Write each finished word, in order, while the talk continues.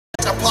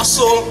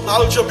Apostle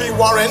Alger B.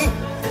 Warren,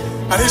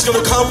 and he's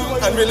going to come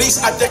and release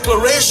a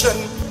declaration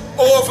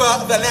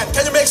over the land.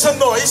 Can you make some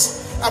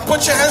noise and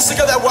put your hands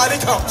together while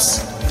he comes?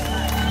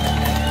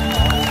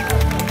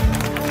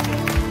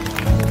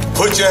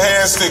 Put your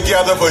hands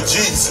together for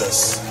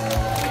Jesus.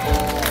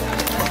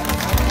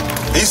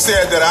 He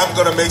said that I'm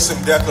going to make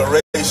some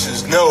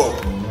declarations. No,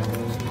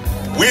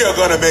 we are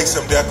going to make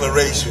some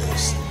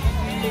declarations.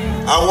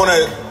 I want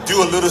to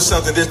do a little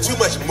something. There's too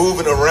much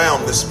moving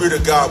around. The Spirit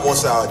of God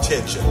wants our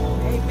attention.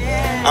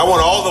 Amen. I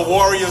want all the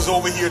warriors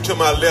over here to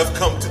my left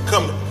come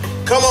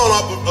on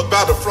up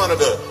about the front of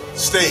the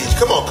stage.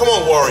 Come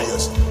on,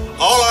 warriors.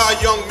 All our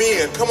young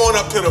men, come on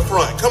up to the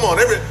front. Come on,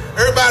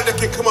 everybody that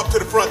can come up to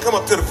the front, come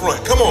up to the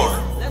front. Come on.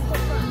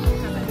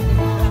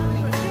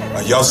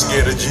 Are y'all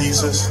scared of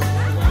Jesus?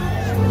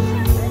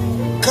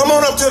 Come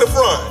on up to the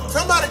front.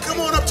 Somebody come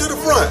on up to the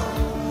front.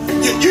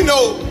 You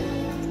know,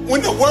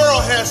 when the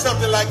world has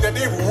something like that,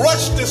 they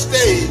rush the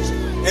stage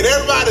and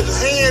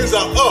everybody's hands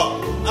are up.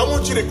 I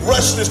want you to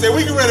rush the stage.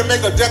 We get ready to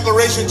make a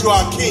declaration to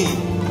our King.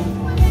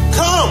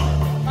 Come.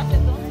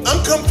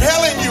 I'm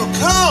compelling you.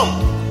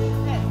 Come.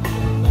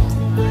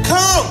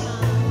 Come.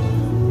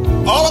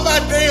 All of our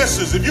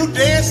dancers, if you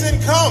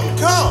dancing, come.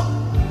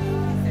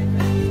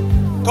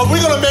 Because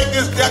we're going to make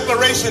this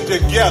declaration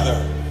together.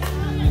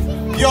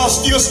 Y'all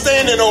still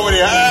standing over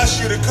there. I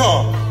ask you to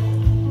come.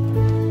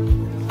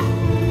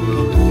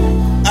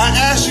 I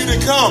ask you to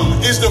come.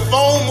 Is the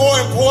phone more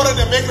important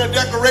than making a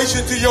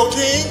declaration to your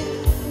King?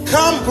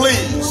 Come,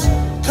 please.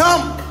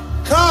 Come.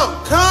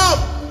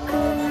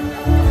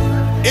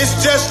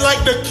 It's just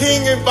like the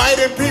King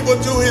invited people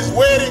to his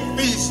wedding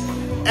feast,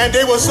 and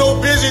they were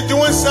so busy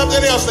doing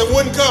something else that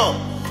wouldn't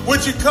come.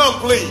 Would you come,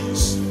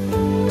 please?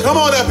 Come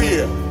on up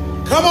here.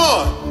 Come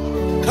on.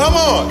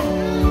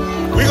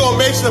 We're going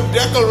to make some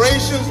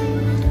declarations.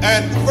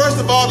 And first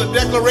of all, the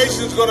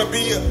declaration is going to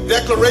be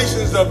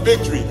declarations of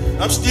victory.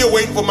 I'm still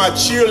waiting for my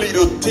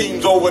cheerleader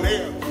teams over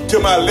there to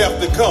my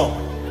left to come.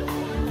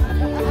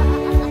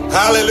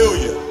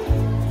 Hallelujah.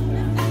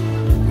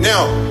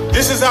 Now,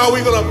 this is how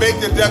we're going to make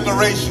the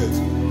declarations.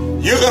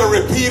 You're going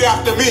to repeat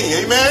after me.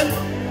 Amen?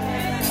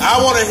 I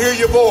want to hear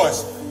your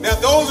voice. Now,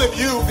 those of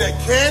you that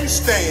can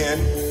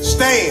stand,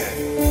 stand.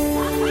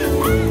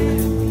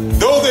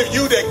 Those of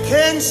you that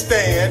can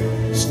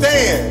stand,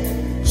 stand.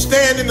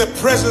 Stand in the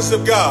presence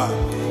of God.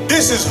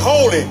 This is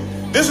holy.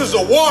 This is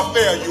a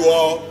warfare, you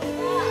all.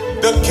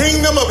 The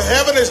kingdom of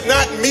heaven is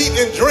not meat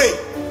and drink,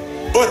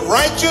 but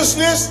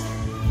righteousness,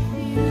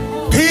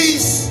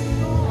 peace,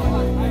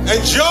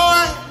 and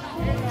joy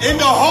in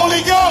the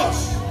Holy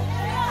Ghost.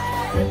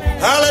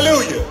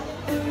 Hallelujah.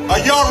 Are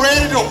y'all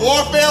ready to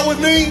warfare with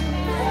me?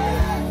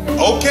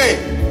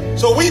 Okay.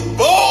 So we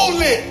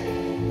boldly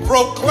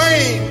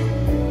proclaim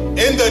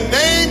in the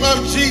name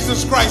of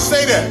Jesus Christ.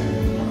 Say that.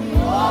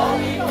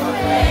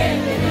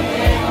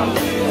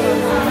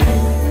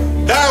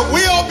 Thy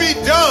will be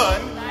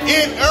done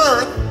in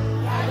earth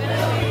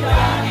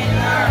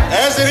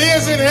as it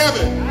is in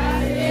heaven.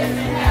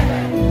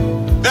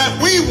 That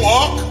we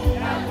walk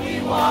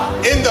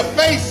in the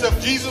face of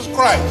Jesus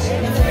Christ.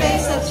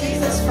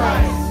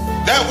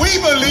 That we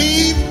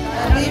believe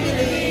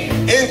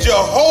in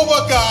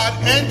Jehovah God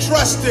and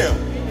trust Him.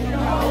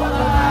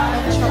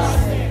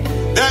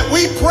 That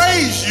we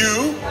praise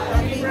you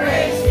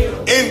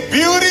in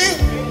beauty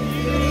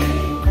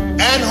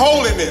and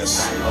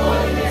holiness.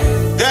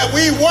 That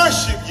we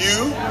worship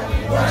you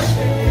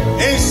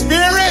in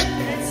spirit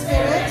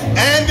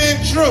and in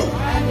truth.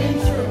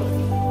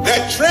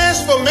 That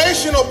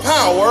transformational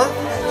power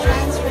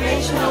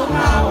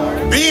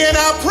be in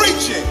our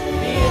preaching.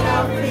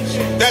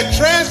 That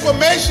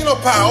transformational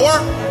power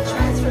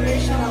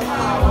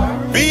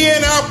be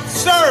in our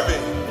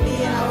serving.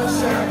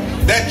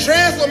 That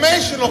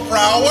transformational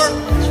power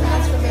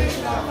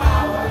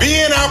be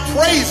in our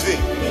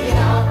praising.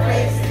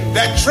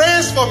 That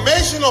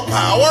transformational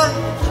power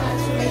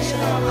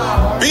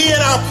be in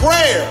our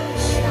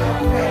prayers.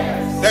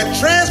 That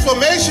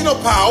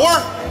transformational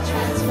power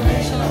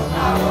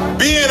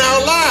be in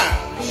our lives.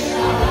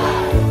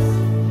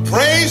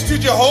 Praise to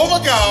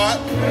Jehovah God,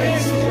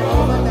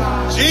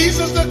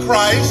 Jesus the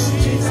Christ,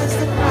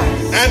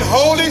 and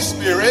Holy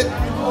Spirit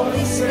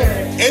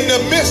in the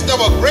midst of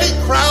a great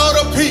crowd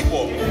of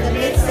people.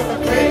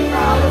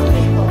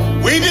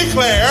 We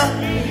declare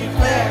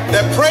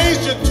that praise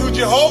to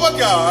Jehovah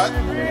God,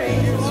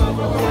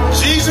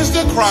 Jesus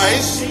the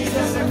Christ,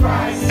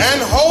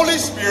 and Holy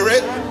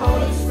Spirit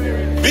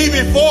be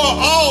before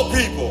all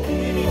people.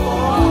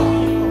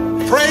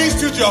 Praise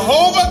to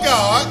Jehovah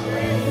God,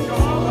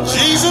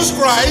 Jesus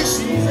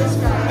Christ,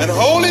 and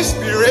Holy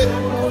Spirit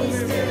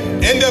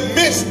in the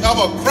midst of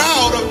a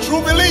crowd of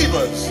true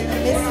believers.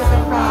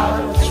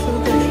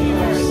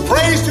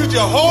 Praise to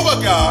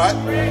Jehovah God,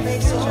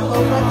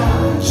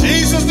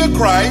 Jesus the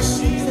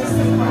Christ,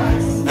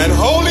 and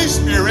Holy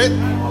Spirit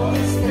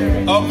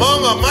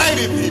among a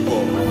mighty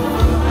people.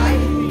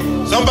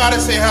 Somebody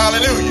say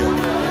hallelujah.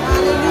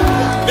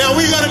 Now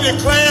we're going to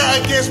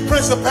declare against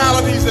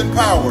principalities and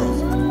powers.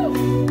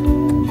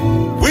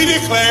 We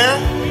declare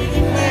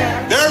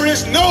there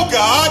is no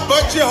God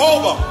but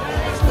Jehovah.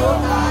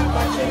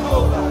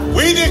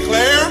 We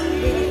declare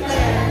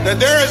that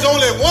there is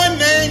only one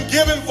name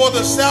given for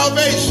the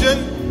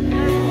salvation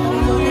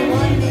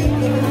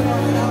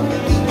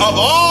of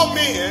all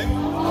men,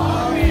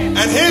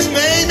 and his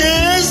name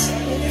is,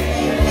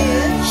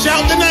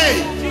 shout the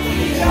name,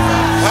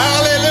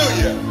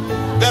 hallelujah,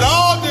 that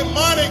all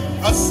demonic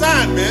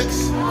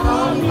assignments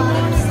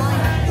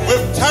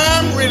with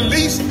time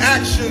release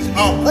actions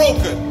are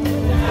broken,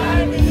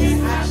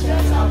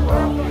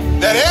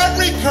 that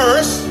every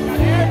curse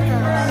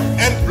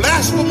and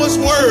blasphemous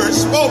words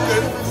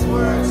spoken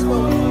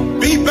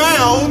be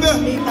bound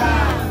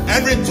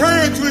and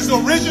returned to its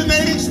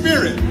originating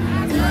spirit,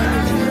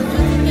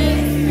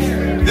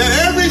 that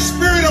every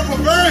spirit of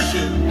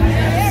perversion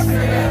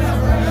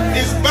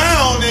is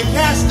bound and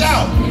cast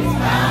out,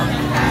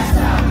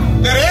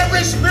 that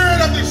every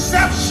spirit of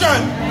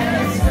deception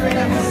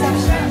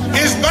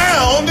is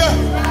bound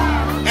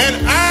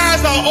and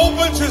eyes are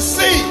open to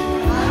see,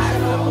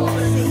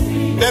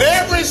 that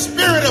every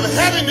spirit of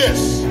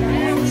heaviness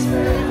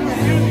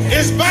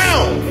is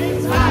bound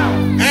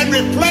and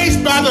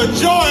replaced by the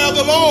joy of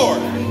the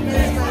Lord,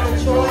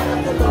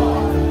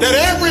 that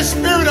every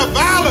spirit of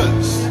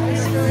violence,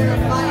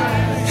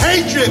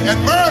 hatred,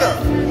 and murder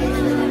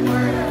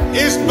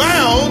is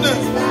bound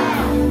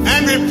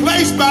and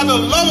replaced by the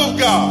love of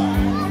God.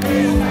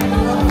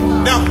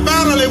 Now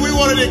finally, we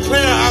want to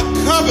declare our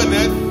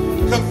covenant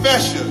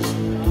confessions.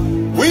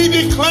 We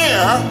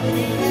declare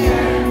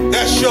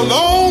that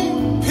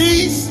shalom,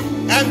 peace,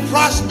 and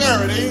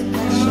prosperity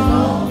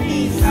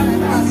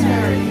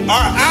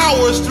are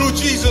ours through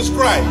Jesus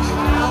Christ.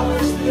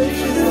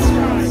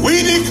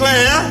 We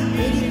declare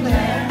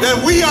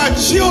that we are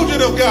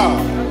children of God.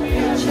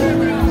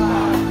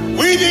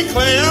 We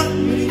declare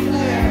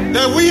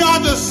that we are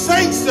the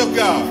saints of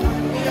God.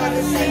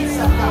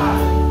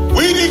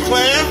 We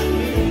declare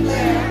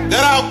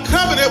that our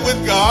covenant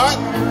with God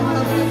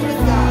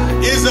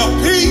is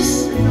of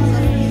peace,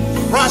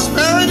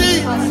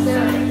 prosperity,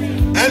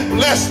 and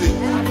blessing.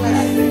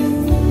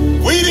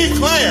 We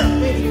declare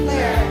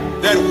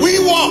that we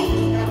walk.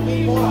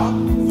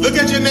 Look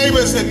at your neighbor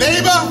and say,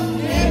 neighbor,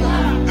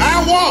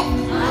 I walk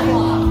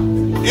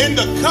in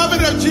the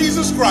covenant of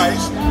Jesus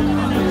Christ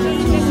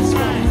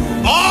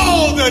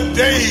all the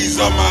days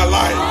of my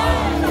life.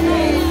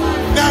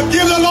 Now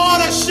give the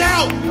Lord a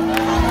shout.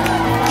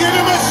 Give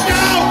him a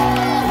shout.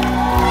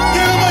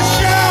 Give him a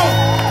shout.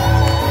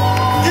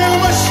 Give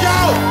him a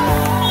shout.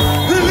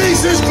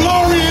 Release his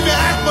glory in the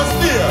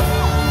atmosphere.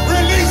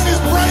 Release his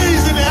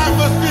praise in the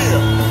atmosphere.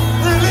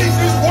 Release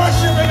his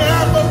worship in the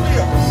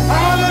atmosphere.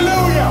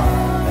 Hallelujah.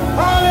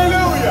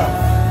 Hallelujah.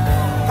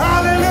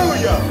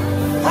 Hallelujah.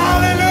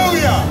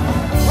 Hallelujah.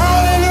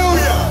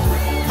 Hallelujah.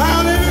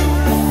 Hallelujah.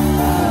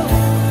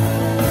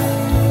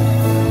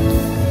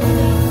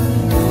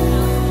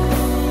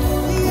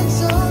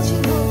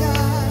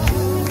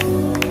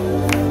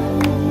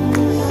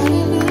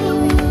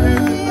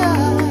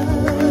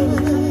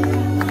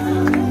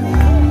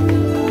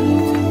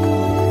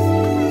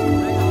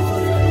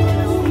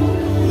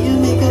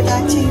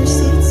 To your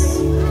seats.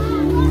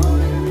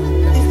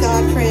 Give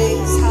God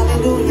praise.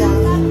 Hallelujah.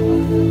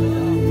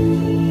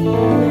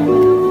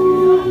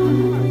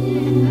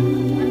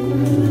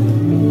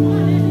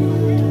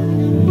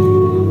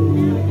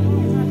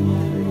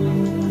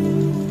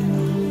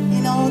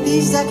 You know,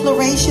 these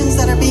declarations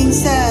that are being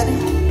said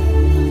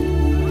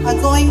are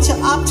going to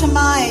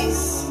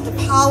optimize the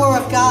power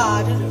of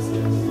God.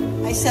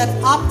 I said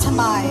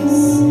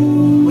optimize.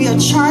 We are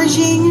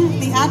charging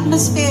the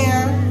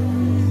atmosphere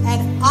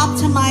and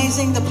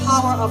optimizing the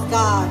power of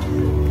God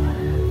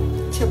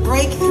to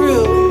break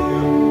through,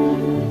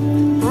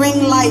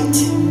 bring light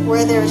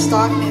where there is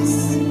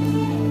darkness,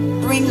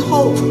 bring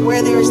hope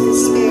where there is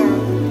despair,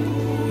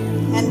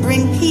 and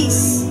bring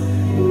peace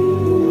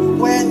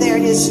where there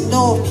is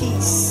no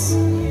peace.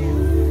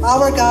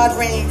 Our God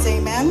reigns,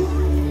 amen?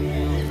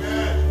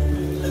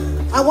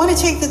 I want to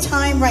take the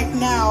time right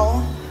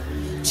now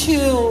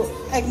to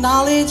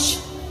acknowledge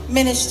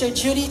Minister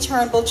Judy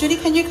Turnbull. Judy,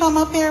 can you come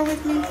up here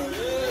with me, please?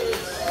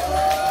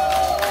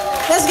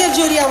 Let's give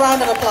Judy a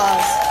round of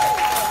applause.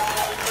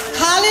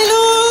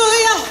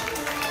 Hallelujah.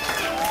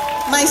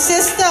 My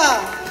sister.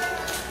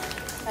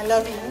 I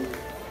love you.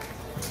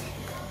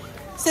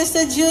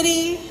 Sister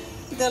Judy,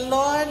 the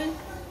Lord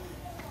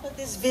put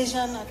this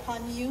vision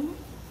upon you,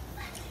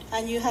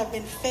 and you have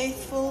been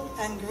faithful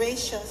and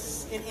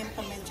gracious in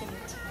implementing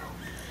it.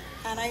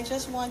 And I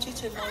just want you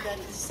to know that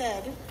he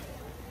said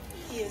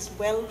he is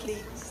well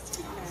pleased.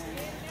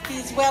 He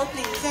is well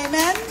pleased.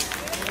 Amen?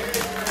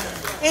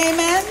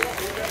 Amen?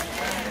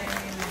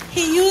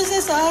 He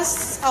uses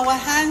us, our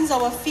hands,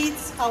 our feet,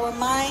 our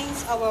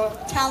minds, our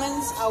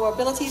talents, our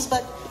abilities,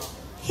 but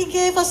he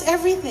gave us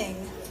everything.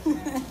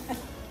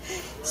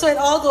 So it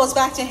all goes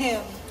back to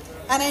him.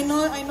 And I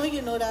know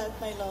you know that,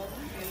 my love.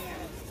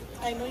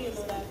 I know you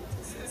know that.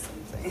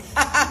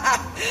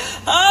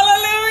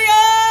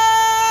 Hallelujah!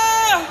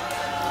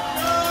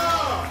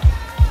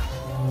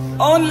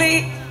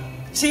 Only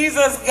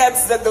Jesus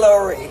gets the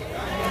glory.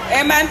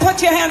 Amen.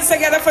 Put your hands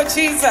together for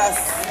Jesus.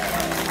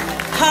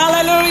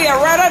 Hallelujah.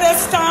 Right at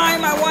this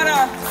time, I want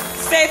to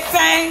say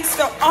thanks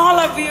to all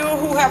of you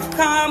who have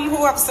come,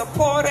 who have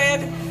supported,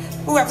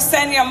 who have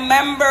sent your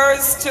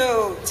members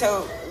to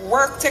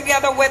work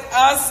together with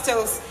us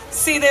to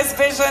see this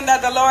vision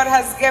that the Lord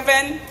has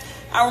given.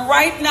 And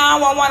right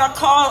now, I want to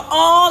call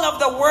all of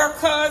the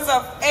workers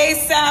of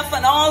ASAF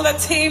and all the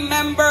team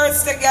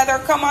members together.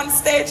 Come on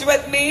stage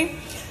with me.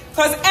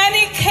 Because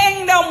any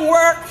kingdom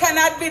work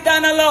cannot be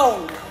done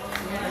alone.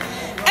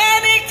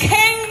 Any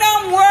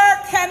kingdom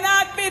work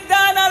cannot be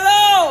done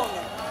alone.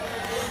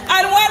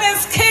 And when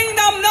it's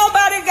kingdom,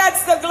 nobody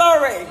gets the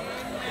glory.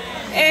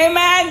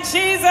 Amen.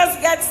 Jesus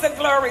gets the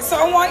glory. So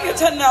I want you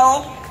to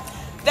know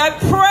that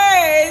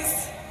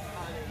praise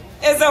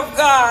is of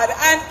God.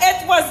 And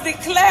it was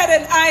declared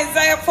in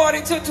Isaiah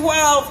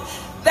 42:12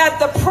 that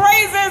the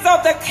praises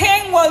of the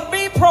King will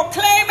be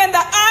proclaimed in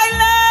the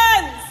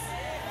islands.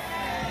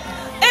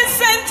 In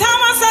St.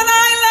 Thomas an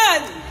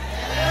island.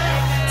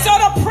 So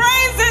the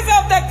praises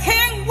of the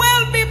King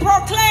will be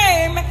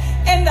proclaimed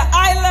in the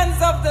islands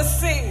of the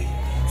sea.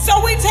 So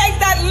we take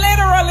that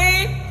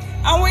literally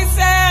and we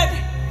said,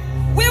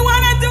 we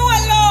want to do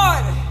it,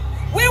 Lord.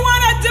 We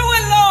want to do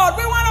it, Lord.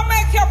 We want to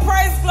make your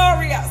praise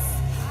glorious.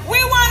 We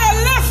want to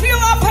lift you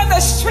up in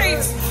the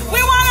streets. We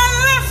want to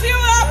lift you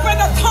up in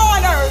the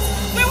corners.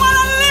 We want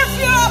to lift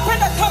you up in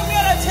the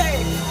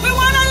community. We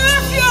want to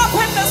lift you up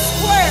in the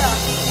square.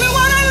 We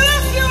want to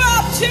lift you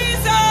up,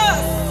 Jesus.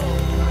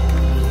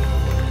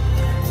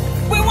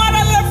 We want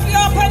to lift you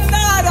up in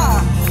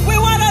Nada. We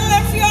want to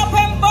lift you up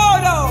in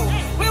Bodo.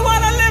 We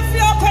want to lift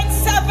you up in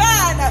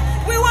Savannah.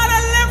 We want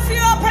to lift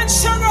you up in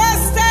Sugar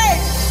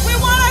Estate. We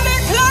want to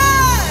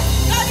declare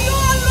that you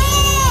are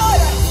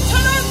Lord to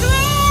the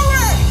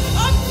glory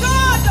of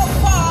God the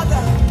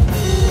Father.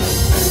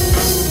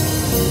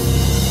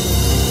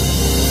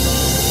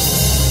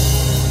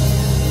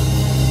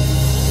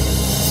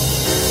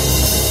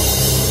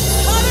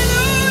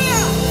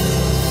 Hallelujah!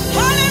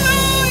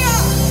 Hallelujah!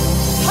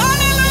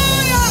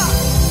 Hallelujah!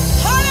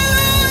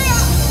 Hallelujah!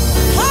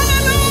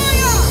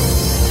 Hallelujah!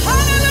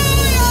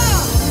 Hallelujah!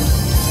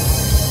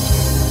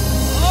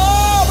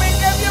 Oh, we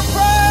give you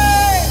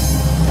praise.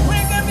 We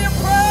give you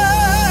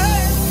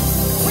praise.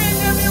 We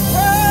give you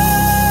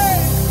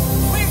praise.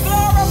 We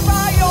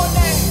glorify your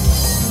name.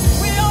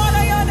 We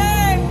honor your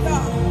name,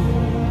 God.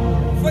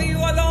 For you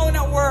alone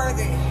are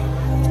worthy.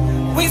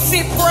 We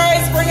see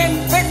praise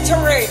bringing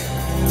victory.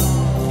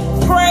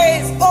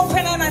 Praise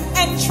opening an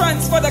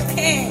entrance for the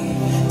King.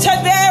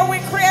 Today we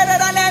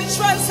created an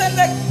entrance in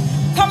the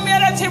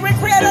community. We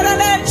created an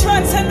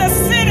entrance in the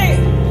city.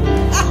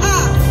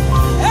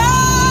 Hey!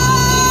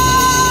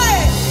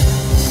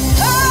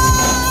 Hey!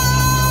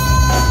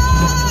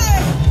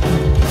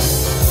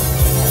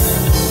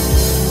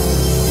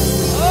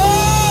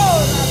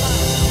 Oh,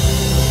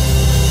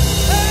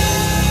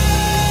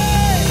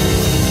 hey!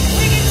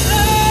 We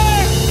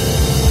declare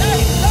that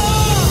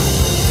God,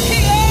 He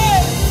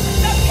is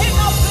the King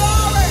of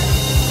glory.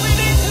 We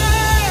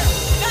declare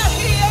that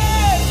He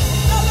is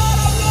the Lord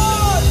of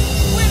lords.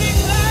 We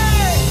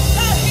declare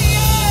that He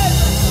is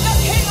the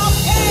King of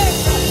kings.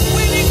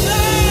 We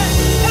declare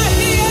that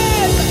He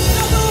is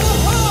the Lord of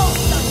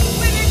hosts.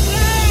 We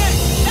declare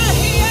that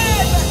He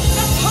is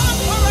the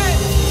conquering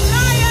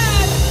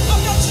Lion of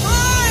the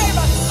tribe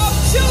of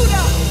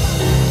Judah.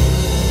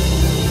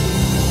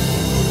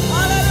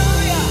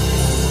 Hallelujah.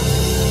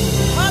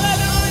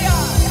 Hallelujah.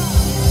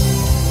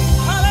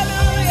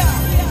 Hallelujah.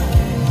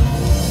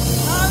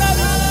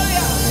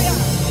 Hallelujah.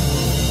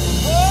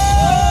 Oh.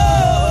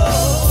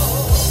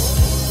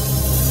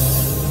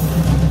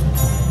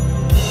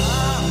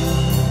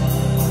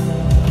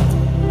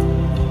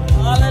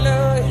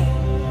 Hallelujah.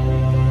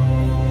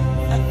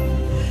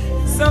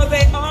 So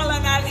they all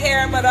are not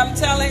here, but I'm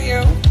telling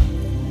you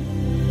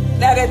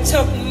that it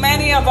took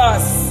many of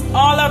us,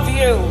 all of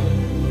you,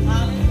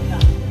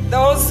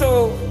 those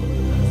who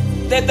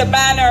did the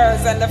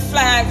banners and the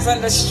flags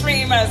and the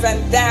streamers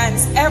and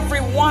dance,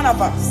 every one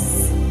of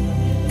us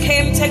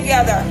came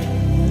together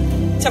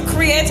to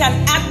create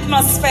an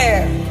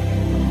atmosphere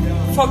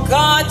for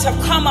God to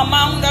come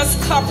among us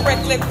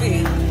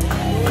corporately.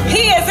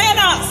 He is in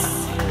us.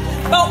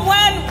 But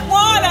when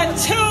 1 and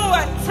 2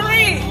 and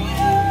 3,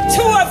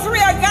 2 or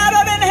 3 are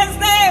gathered in His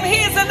name,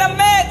 He is in the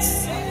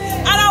midst.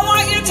 And I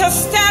want you to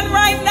stand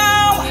right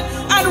now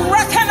and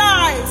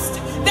recognize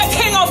the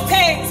King of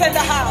Kings in the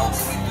house.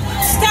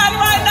 Stand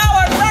right now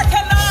and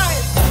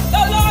recognize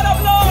the Lord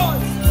of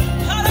Lords.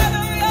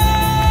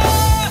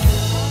 Hallelujah.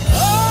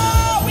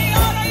 Oh, we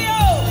honor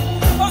you.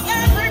 For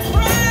every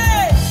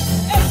praise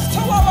is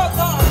to our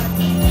God.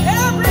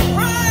 Every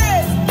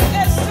praise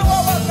is to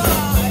our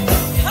God.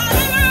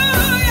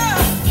 Hallelujah.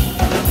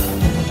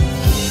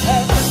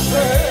 Every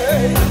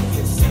praise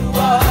is to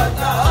our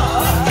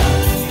God.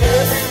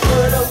 Every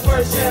word of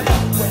worship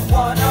with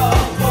one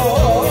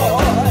accord.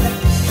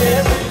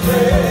 Every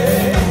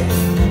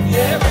praise,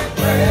 every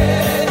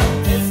praise.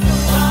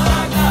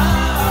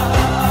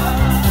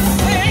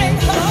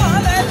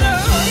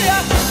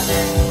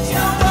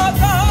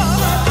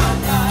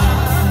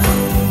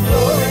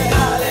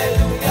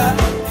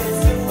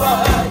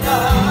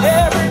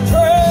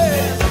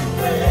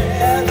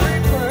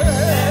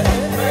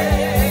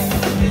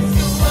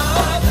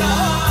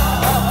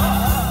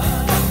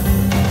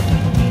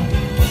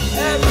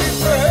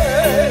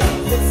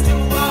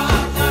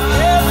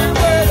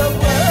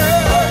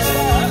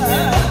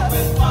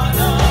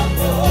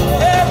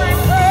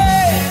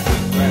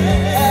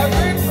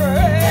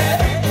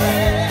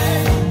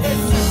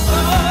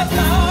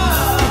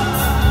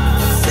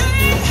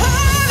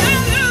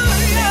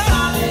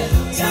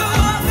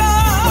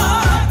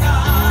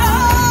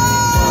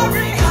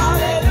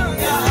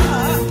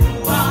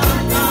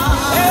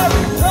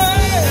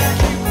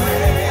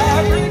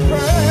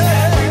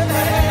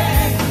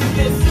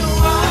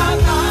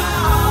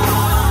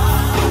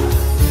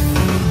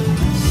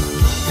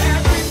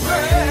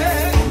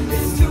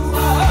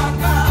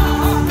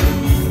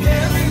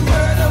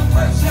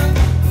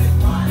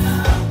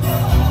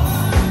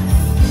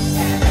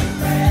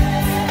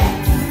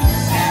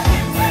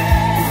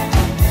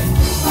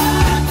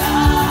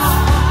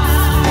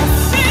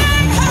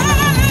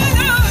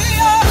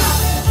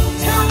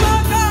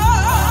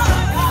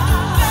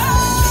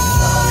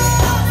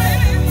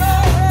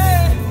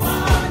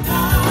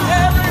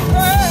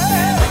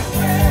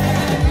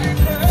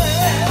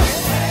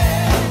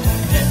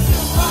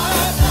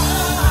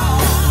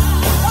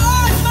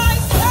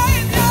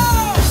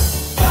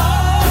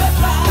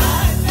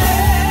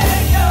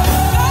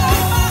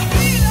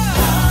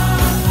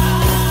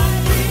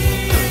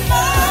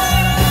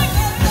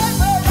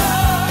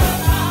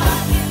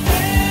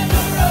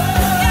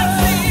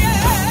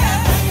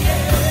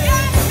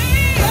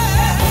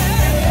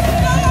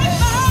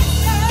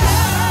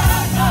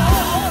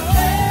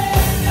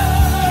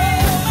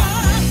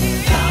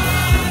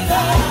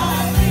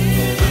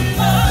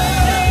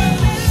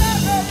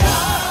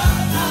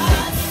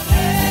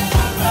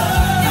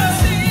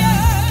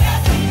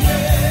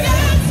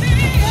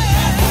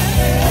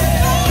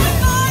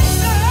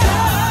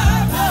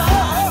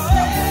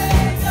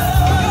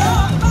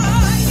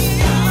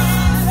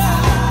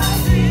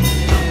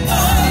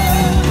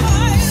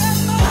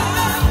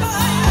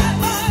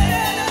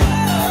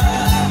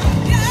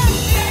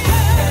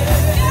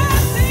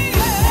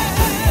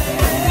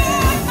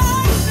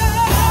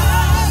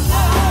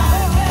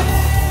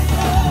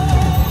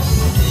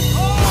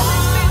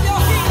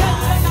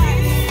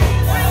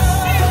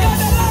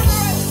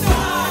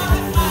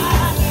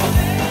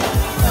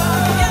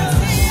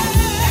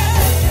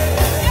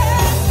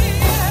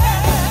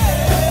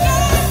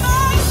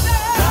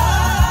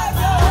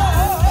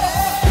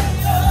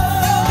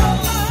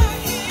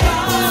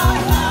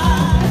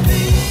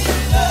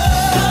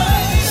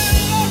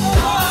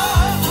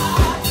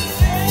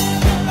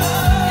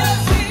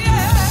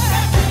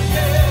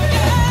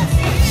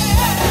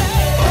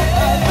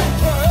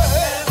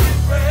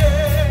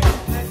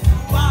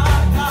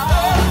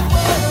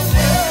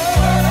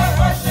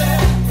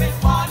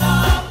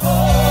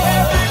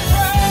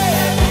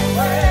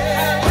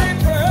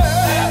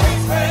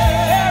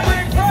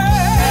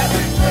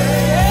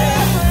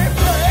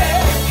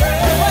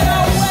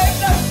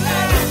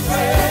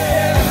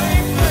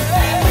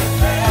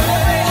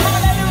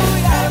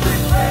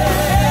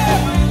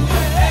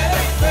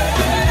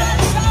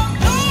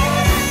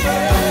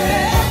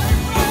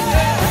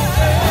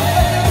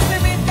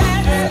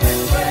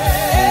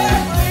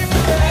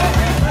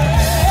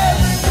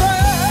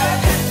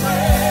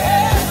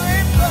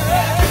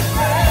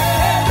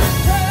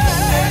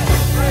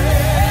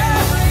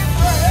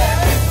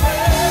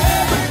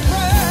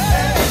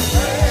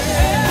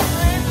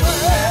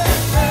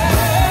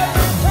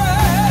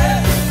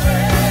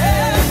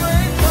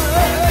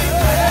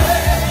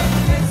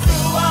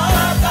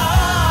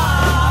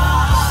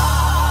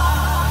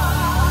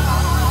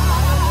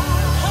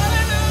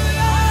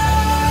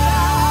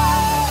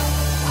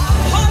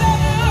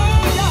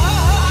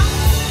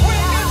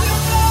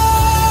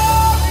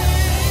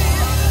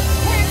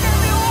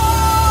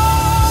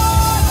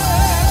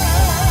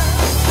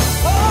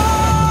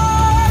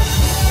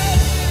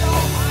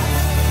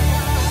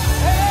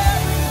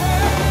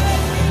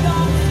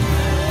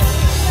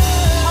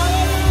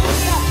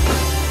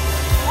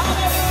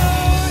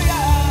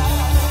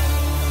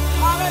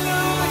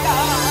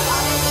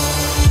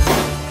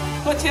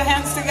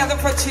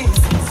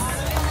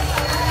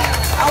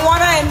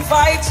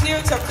 invite you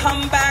to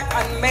come back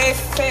on May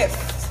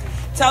 5th.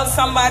 Tell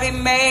somebody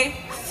May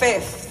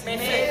 5th. May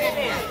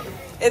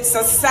 5th. It's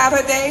a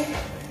Saturday,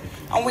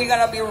 and we're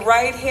going to be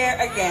right here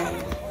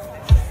again,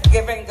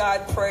 giving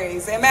God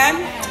praise.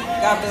 Amen?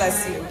 God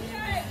bless you.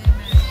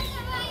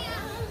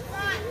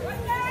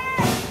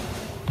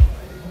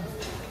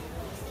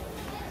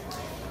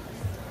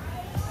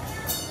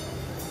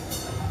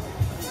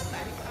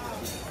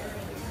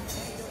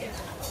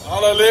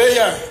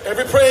 Hallelujah.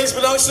 Every praise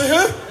belongs to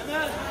who?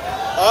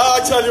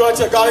 I tell you,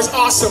 God is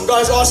awesome.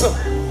 God is awesome.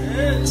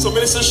 So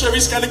Minister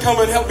Sherry's going to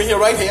come and help me here,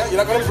 right here. You're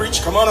not going to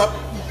preach. Come on up.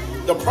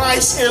 The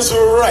price is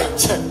right.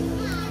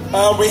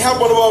 We have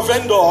one of our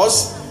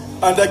vendors,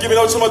 and they're giving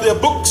out some of their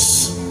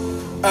books.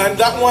 And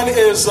that one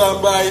is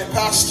by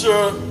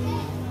Pastor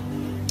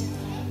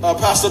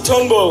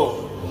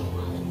Turnbull,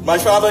 my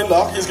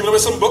father-in-law. He's giving away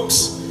some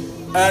books.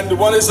 And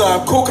one is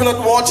Coconut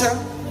Water,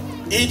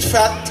 Eat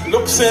Fat,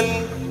 Look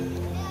Thin,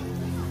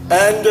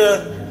 and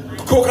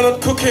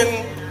Coconut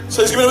Cooking.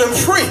 So he's giving them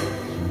free.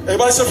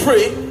 Everybody say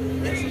free.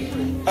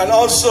 And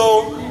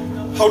also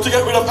how to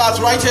get rid of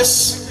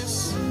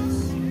arthritis.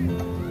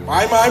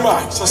 My.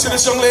 So see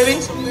this young lady?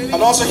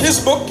 And also his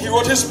book, he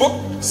wrote his book,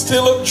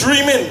 Still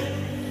Dreaming.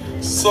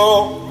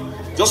 So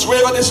just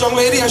wave at this young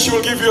lady and she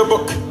will give you a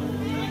book.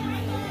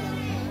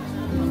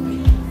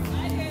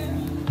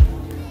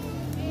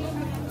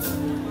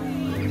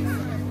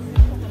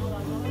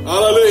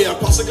 Hallelujah.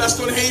 Pastor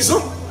Gladstone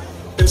Hazel,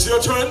 it's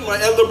your turn.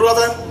 My elder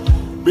brother,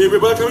 we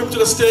welcome him to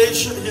the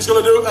stage. He's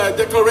going to do a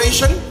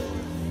declaration.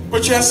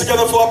 Put your hands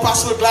together for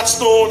Pastor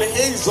Gladstone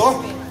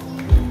Hazel.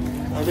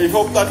 And we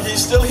hope that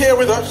he's still here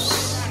with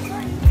us.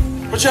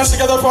 Put your hands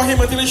together for him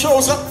until he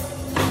shows up.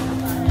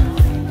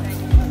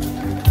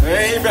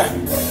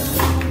 Amen.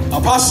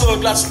 Apostle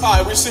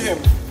Gladstone, we see him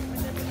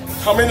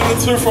coming in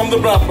through from the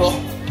bramble.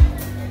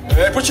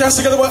 Put your hands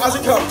together as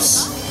he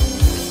comes.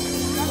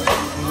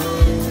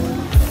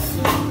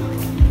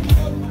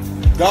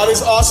 God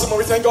is awesome, and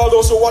we thank all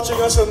those who are watching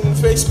us on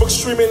Facebook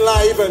streaming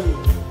live and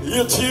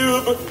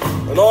YouTube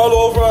and all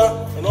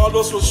over, and all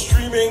those who are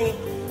streaming.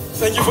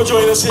 Thank you for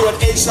joining us here at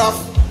ASAP.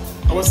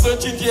 Our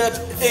 13th year at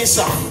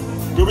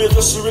ASAP. We'll be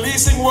just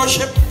releasing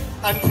worship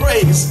and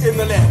praise in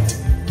the land.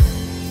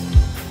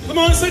 Come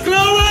on, say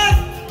glory.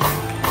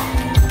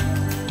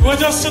 We're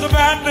just to the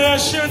back there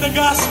sharing the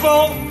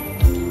gospel.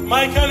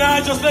 Mike and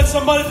I just led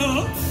somebody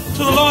to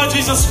the Lord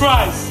Jesus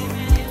Christ.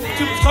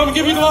 Come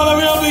give you all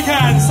the real big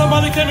hands.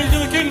 Somebody came into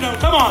the kingdom.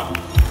 Come on.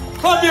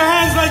 Clap your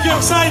hands like you're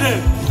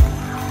excited.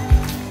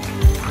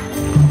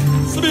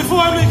 So before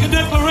I make a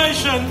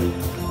declaration,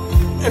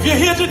 if you're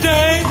here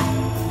today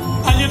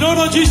and you don't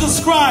know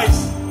Jesus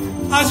Christ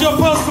as your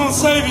personal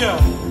Savior,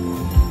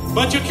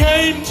 but you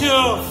came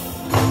to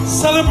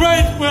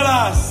celebrate with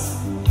us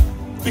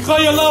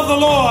because you love the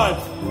Lord,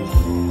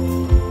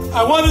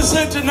 I want to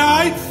say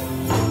tonight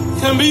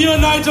can be your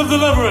night of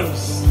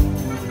deliverance.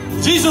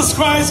 Jesus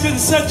Christ can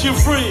set you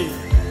free.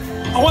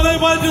 I want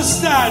everybody to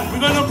stand. We're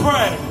going to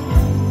pray.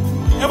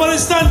 Everybody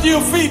stand to your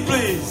feet,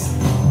 please.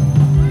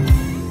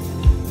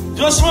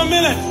 Just for a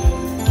minute.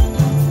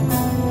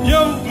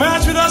 You've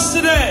marched with us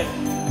today.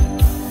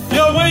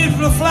 You're waiting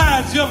for the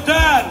flags. You've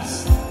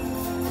danced.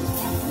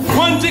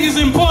 One thing is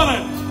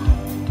important.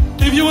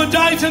 If you would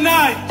die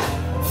tonight,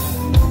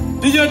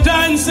 did your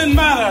dancing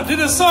matter? Did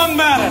the song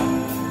matter?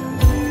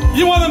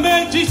 You want to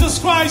make Jesus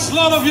Christ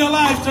Lord of your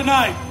life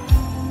tonight.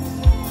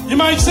 You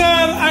might say,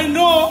 I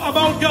know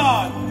about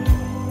God,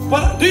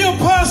 but do you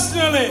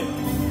personally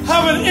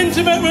have an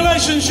intimate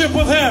relationship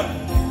with Him?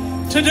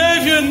 Today,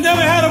 if you've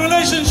never had a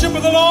relationship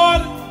with the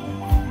Lord,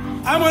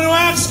 I'm going to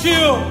ask you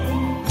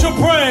to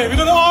pray. We're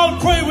going to all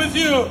pray with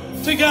you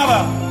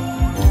together.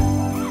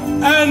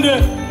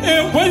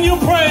 And when you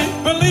pray,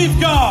 believe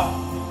God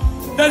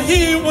that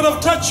He would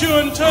have touched you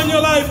and turned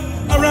your life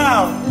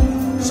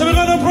around. So we're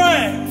going to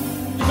pray.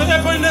 You can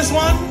echo in this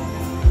one.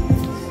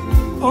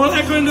 Or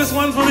echo in this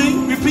one for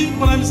me. Repeat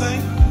what I'm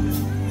saying.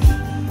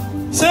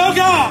 Say, oh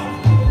God,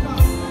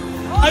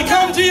 I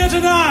come to you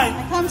tonight.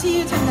 I come to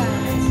you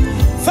tonight.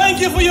 Thank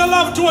you for your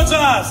love towards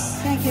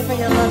us. Thank you for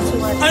your love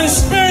towards us. And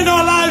sparing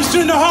our lives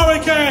during the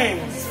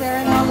hurricane.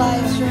 Sparing our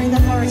lives during the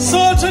hurricane.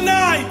 So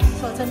tonight,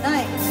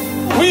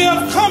 we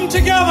have come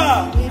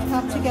together. We've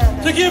come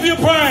together to give you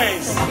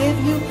praise. To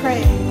give you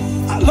praise.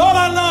 Lord,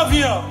 I love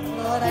you.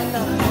 Lord, I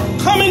love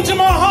you. Come into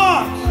my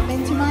heart. Come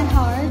into my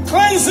heart.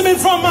 Cleanse me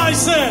from my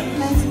sin.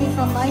 Cleanse me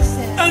from my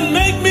sin. And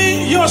make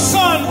me your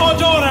son or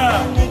daughter.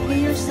 And make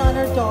me your son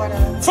or daughter.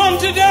 From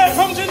today,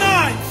 from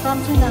tonight.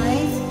 From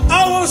tonight.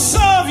 I will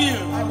serve you.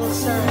 I will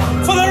serve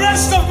you. For the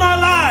rest of my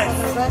life.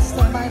 For the rest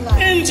of my life.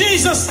 In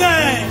Jesus'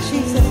 name. In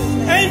Jesus'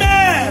 name.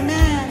 Amen.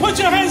 Amen. Put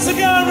your hands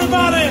together,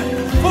 everybody,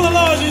 for the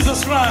Lord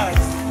Jesus Christ.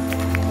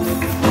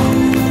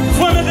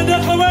 Before I make a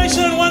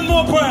declaration, one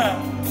more prayer.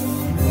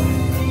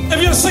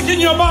 If you're sick in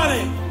your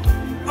body,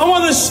 I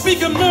want to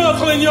speak a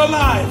miracle in your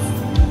life.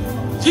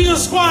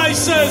 Jesus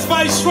Christ says,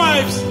 by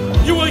stripes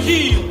you will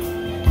heal.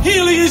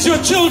 Healing is your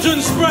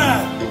children's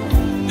bread.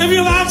 If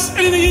you'll ask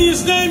anything in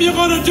His name, you're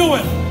going to do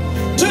it.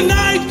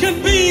 Tonight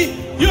can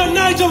be your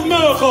night night of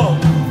miracle.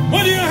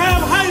 Whether you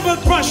have high blood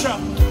pressure,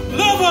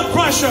 low blood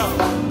pressure,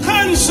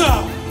 cancer,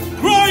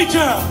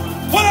 goiter,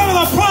 whatever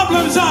the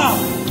problems are,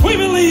 we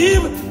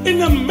believe in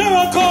the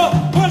miracle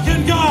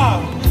working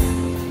God.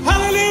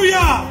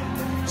 Hallelujah.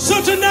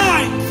 So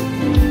tonight,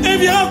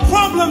 if you have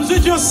problems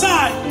with your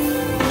sight,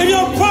 if you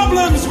have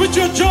problems with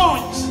your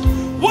joints,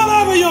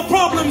 whatever your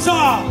problems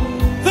are,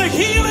 the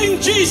healing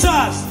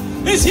Jesus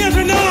is here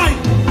tonight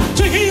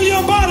to heal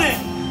your body.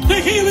 The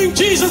healing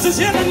Jesus is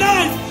here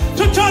tonight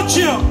to touch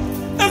you.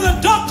 If the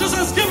doctors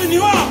has given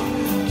you up,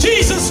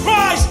 Jesus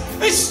Christ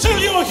is still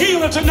your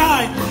healer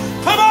tonight.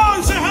 Come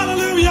on, say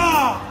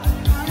hallelujah.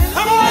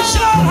 Come on,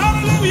 shout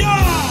hallelujah.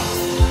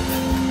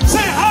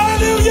 Say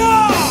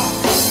hallelujah.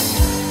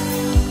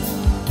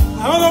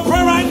 I want to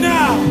pray right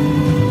now.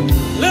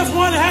 Lift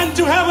one hand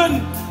to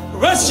heaven.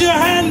 Rest your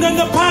hand on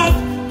the part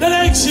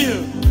that aches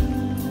you.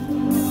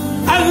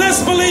 And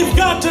let's believe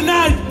God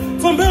tonight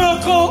for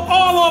miracle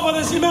all over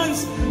this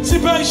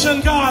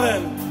Emancipation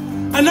Garden.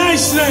 A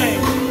nice name.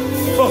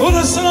 For who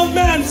the Son of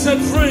Man set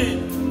free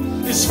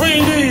is free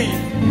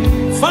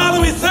indeed.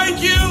 Father, we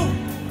thank you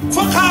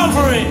for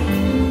Calvary.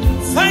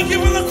 Thank you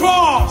for the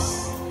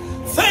cross.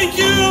 Thank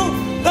you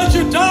that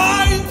you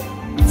died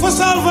for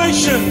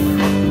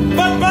salvation.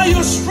 But by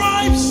your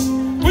stripes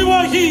we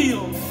were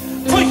healed.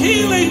 For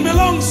healing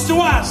belongs to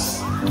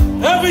us.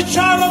 Every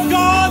child of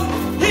God,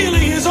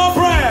 healing is our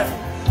bread.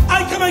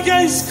 I come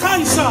against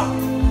cancer.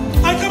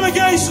 I come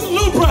against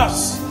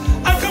lupus.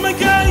 I come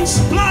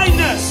against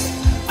blindness.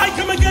 I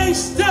come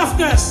against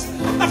deafness.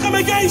 I come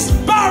against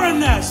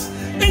barrenness.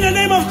 In the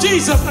name of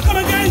Jesus, I come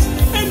against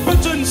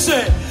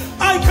impotency.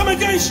 I come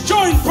against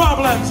joint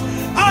problems.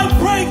 I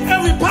break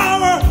every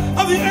power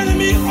of the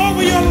enemy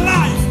over your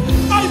life.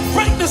 I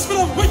break the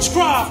spirit of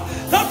witchcraft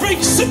that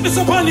brings sickness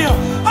upon you.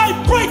 I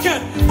break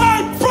it.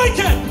 I break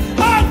it.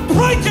 I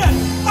break it.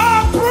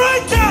 I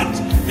break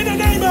it. In the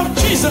name of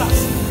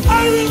Jesus,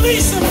 I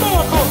release a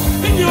miracle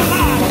in your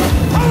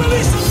life. I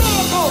release a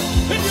miracle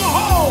in your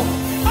home.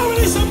 I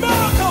release a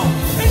miracle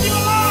in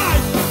your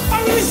life.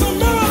 I release a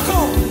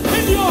miracle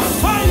in your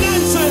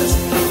finances.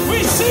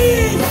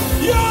 Receive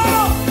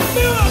your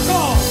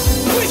miracle.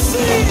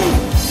 Receive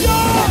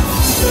your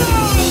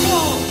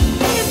miracle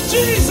in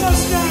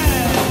Jesus'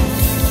 name.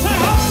 Say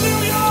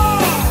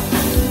hallelujah.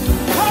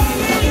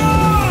 Hallelujah.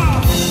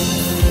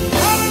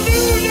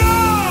 Hallelujah.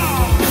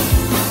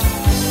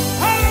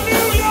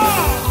 Hallelujah.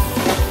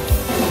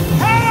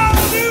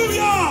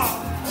 Hallelujah.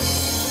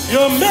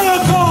 Your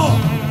miracle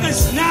is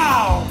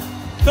now.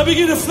 To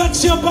begin to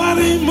flex your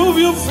body, move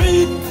your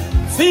feet,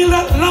 feel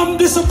that lump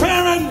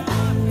disappearing.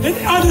 And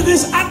under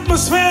this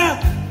atmosphere,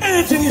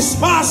 anything is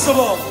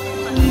possible.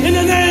 In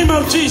the name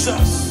of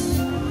Jesus,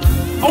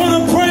 I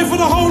want to pray for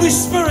the Holy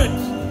Spirit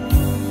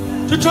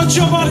to touch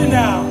your body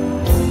now.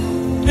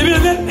 If you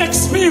didn't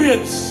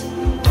experience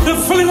the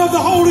filling of the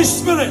Holy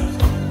Spirit,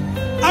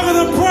 I'm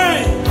going to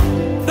pray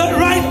that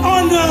right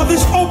under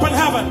this open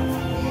heaven,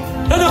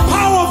 that the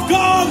power of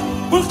God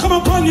will come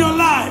upon your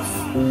life.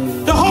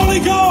 The Holy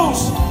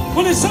Ghost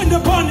will descend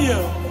upon you,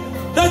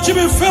 that you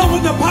be filled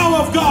with the power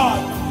of God.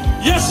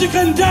 Yes, you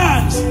can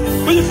dance,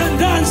 but you can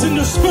dance in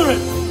the Spirit.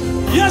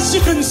 Yes,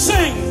 you can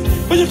sing,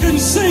 but you can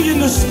sing in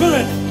the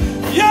Spirit.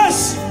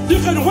 Yes, you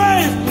can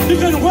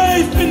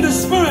wave in the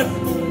Spirit.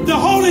 The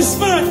Holy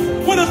Spirit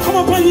will come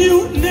upon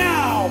you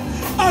now.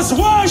 As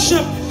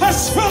worship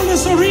has filled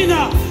this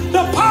arena,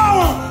 the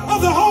power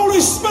of the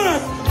Holy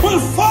Spirit will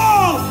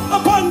fall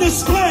upon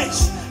this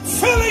place,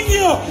 filling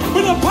you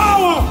with the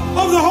power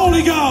of the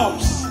Holy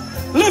Ghost.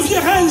 Lift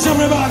your hands,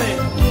 everybody.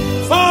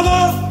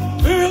 Father,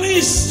 we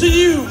release to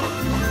you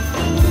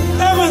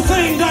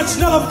everything that's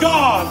not of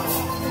God.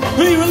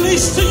 We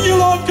release to you,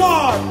 Lord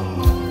God,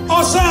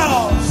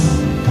 ourselves.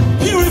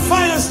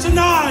 Purify us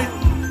tonight.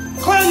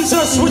 Cleanse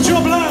us with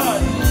your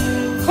blood.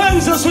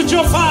 Cleanse us with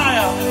your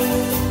fire.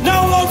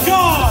 Now, Lord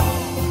God,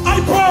 I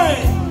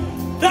pray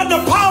that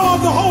the power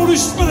of the Holy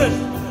Spirit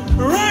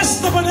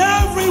rest upon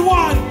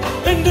everyone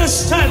in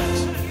this tent.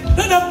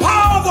 Let the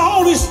power of the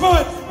Holy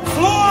Spirit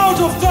flow out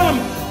of them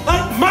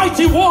like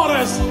mighty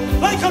waters,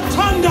 like a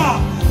thunder,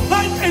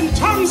 like in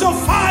tongues of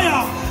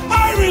fire.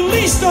 I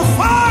release the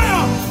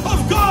fire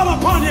of God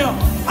upon you.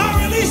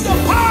 I release the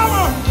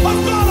power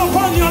of God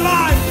upon your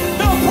life.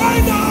 Now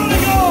pray the Holy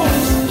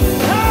Ghost.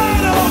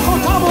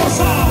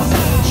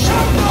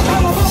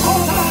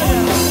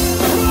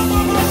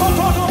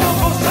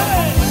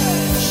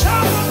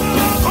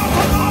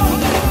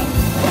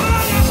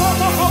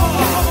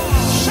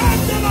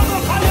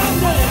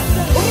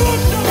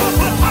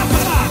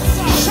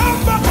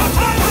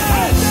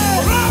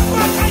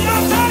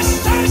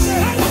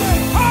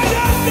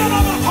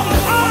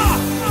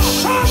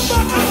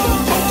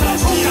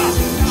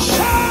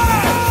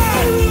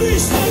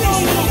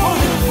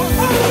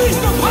 I release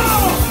the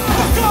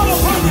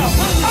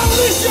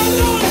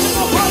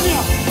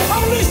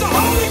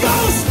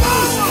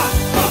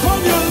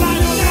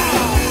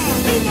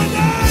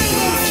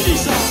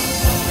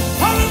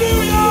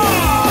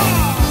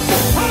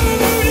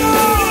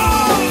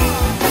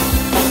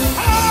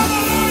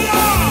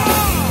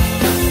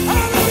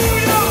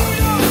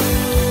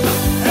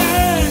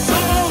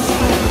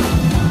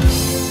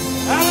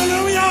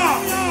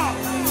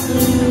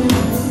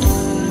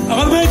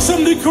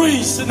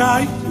decrees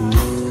tonight.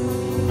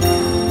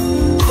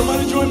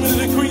 Somebody join me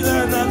to decree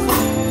that.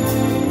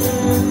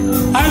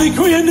 I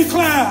decree and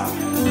declare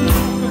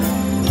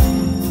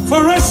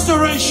for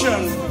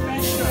restoration.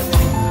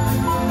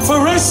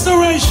 For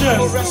restoration.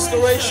 For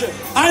restoration.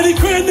 I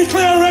decree and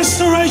declare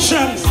restoration.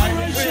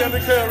 I decree and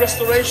declare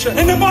restoration.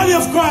 In the body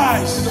of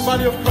Christ. In the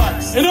body of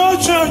Christ. In all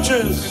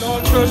churches. In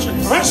all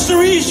churches.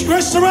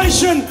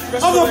 Restoration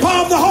of the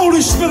power of the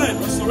Holy Spirit.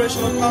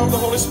 Restoration of the power of the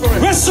Holy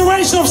Spirit.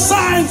 Restoration of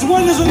signs,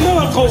 wonders, and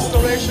miracles.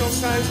 Restoration of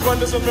signs,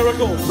 wonders, and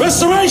miracles.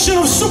 Restoration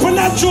of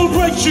supernatural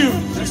breakthrough.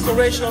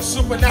 Restoration of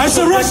supernatural. As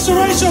a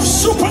restoration of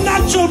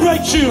supernatural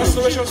breakthrough.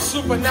 Restoration of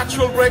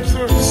supernatural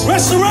breakthroughs.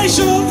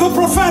 Restoration of the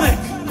prophetic.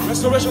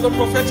 Restoration of the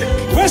prophetic.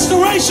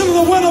 Restoration of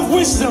the word of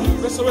wisdom.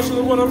 Restoration of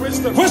the word of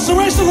wisdom.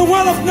 Restoration of the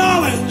word of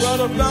knowledge. Word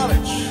of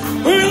knowledge.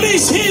 We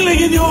release healing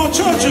in your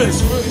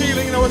churches.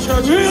 Healing in our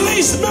churches. We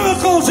release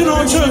miracles in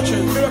our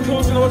churches.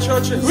 Miracles in our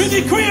churches. We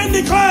decree and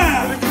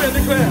declare. We decree and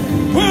declare.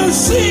 We'll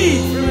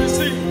see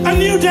a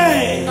new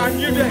day. A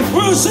new day.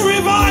 We'll see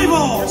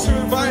revival.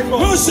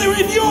 We'll see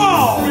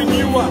renewal.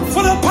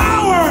 For the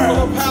power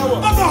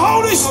of the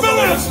Holy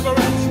Spirit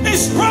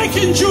is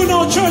breaking through in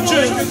our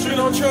churches.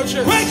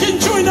 Breaking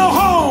through in our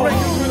home.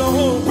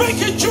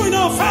 Breaking through in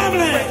our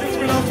family.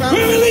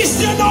 We release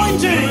the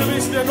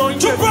anointing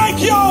to break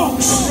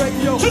yokes.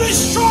 To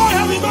destroy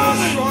heavy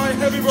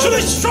burden. To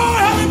destroy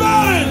heavy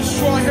burden.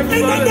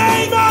 In the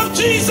name of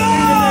Jesus.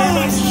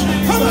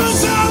 Come on,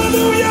 say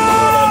hallelujah.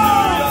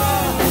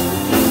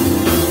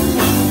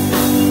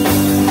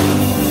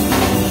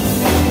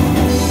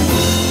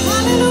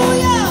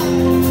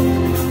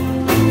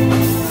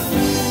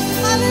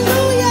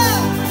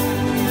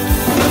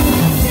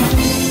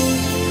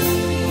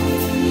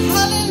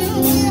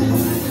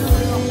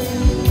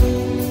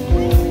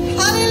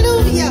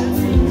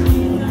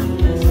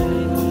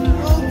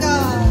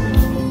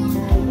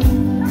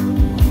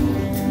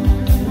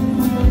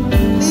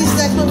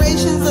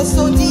 Are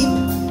so deep.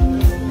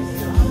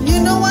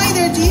 You know why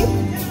they're deep?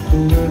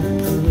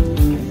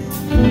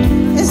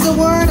 It's the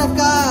word of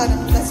God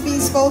that's being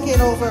spoken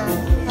over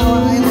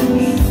our island.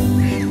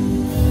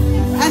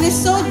 And it's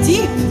so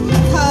deep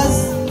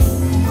because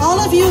all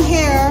of you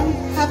here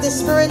have the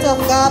Spirit of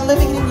God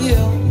living in you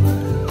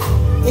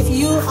if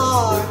you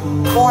are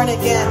born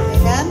again.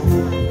 Amen?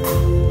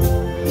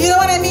 You know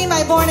what I mean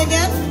by born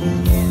again?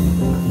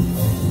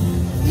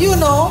 You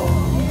know.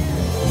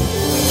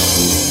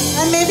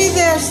 And maybe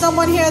there's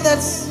someone here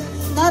that's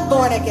not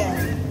born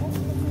again.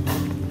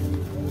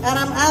 And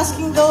I'm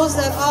asking those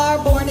that are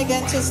born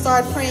again to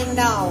start praying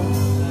now.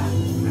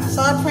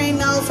 Start praying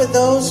now for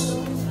those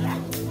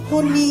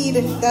who need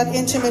that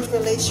intimate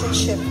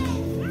relationship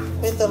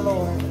with the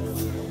Lord.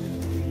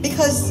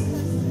 Because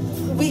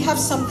we have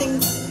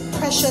something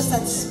precious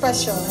and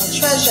special, a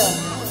treasure.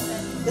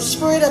 The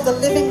Spirit of the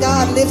living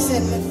God lives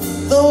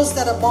in those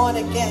that are born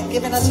again,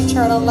 giving us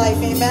eternal life.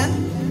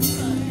 Amen?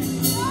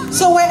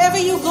 So wherever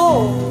you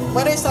go,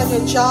 whether it's at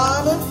your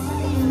job,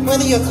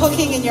 whether you're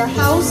cooking in your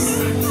house,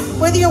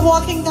 whether you're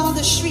walking down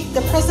the street,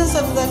 the presence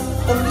of the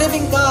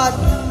living God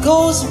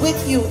goes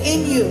with you,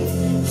 in you,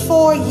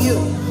 for you,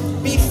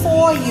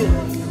 before you,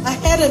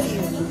 ahead of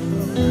you.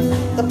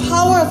 The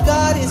power of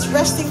God is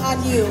resting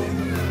on you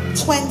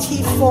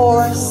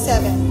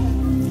 24/7.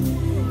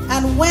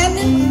 And when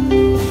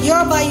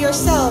you're by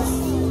yourself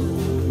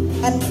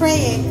and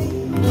praying,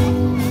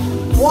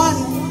 one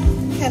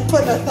can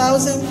put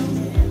 1,000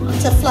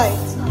 to flight.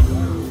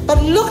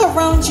 But look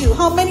around you.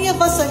 How many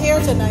of us are here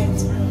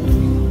tonight?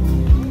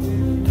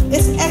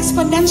 It's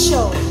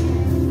exponential.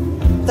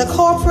 The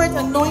corporate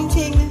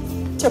anointing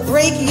to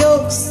break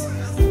yokes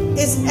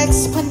is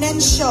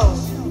exponential.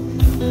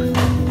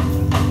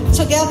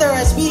 Together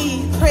as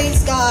we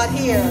praise God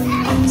here.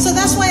 So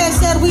that's why I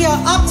said we are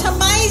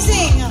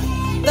optimizing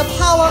the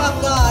power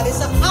of God.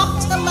 It's an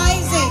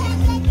optimizing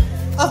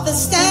of the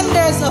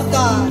standards of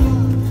God.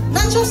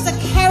 Not just the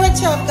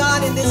character of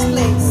God in this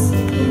place,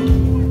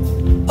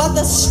 but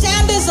the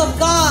standards of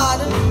God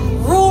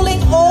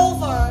ruling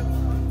over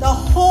the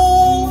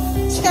whole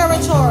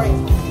territory,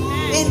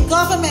 in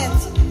government,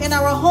 in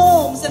our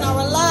homes, in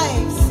our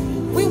lives.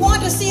 We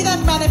want to see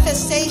that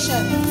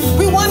manifestation.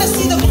 We want to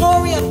see the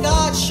glory of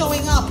God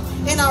showing up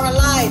in our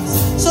lives,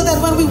 so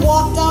that when we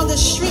walk down the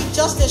street,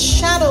 just the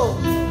shadow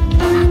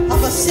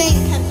of a saint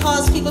can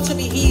cause people to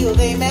be healed.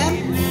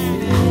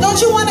 Amen? Don't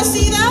you want to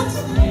see that?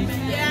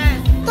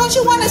 Don't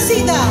you want to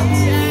see that?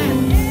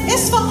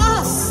 It's for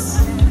us.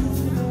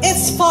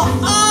 It's for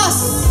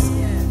us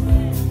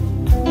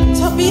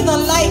to be the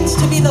light,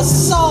 to be the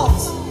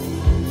salt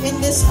in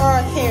this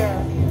earth here.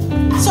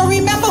 So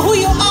remember who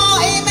you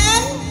are,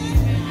 amen?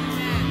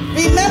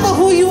 Remember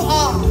who you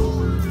are.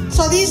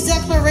 So these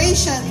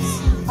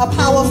declarations are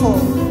powerful.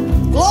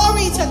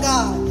 Glory to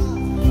God.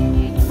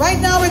 Right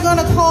now we're going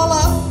to call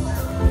up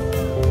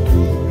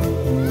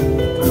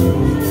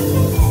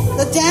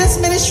the dance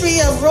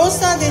ministry of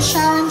Rosa de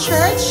Sharon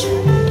Church.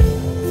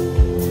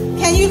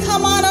 Can you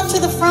come on up to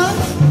the front?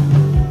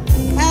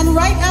 And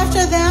right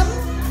after them,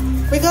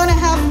 we're going to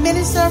have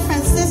Minister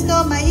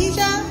Francisco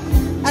Maija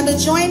and the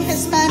Joint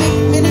Hispanic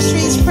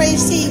Ministries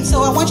praise team.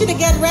 So I want you to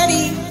get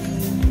ready.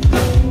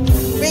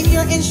 Bring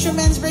your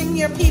instruments, bring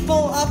your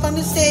people up on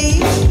the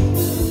stage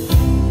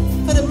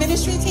for the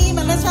ministry team,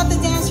 and let's have the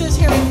dancers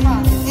here in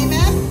front.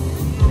 Amen.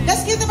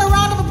 Let's give them a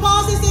round of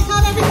applause as they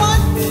come,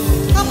 everyone.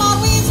 Come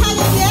on, we ain't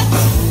tired yet.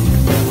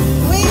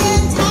 We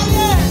ain't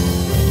tired.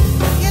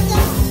 Give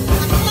them a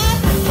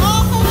clap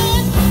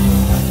offering.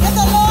 Give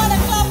the Lord a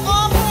clap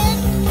offering.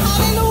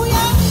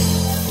 Hallelujah.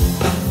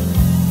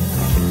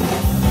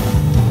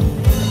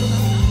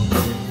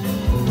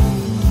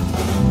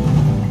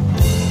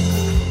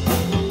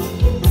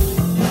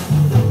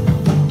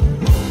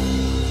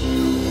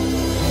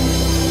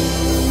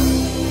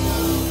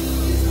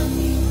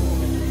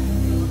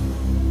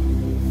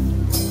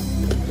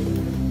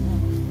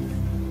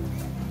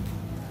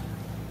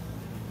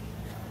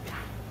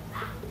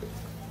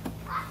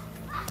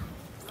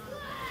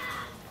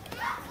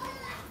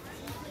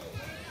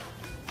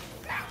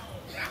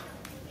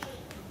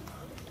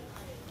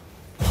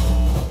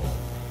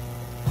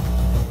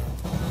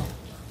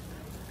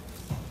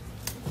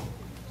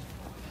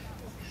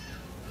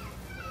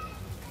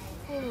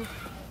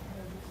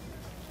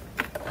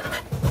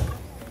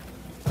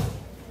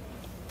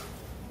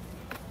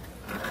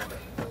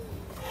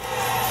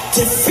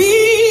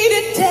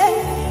 Defeated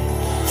death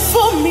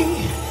for me,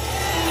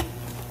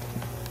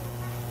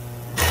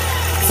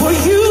 for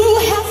you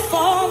have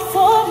fought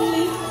for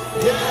me.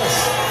 Yes.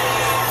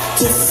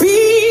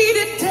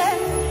 Defeated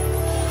death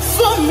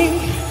for me,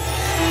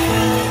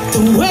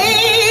 the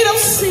weight of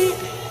sin,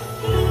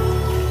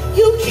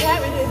 you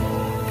carried it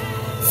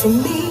for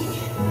me.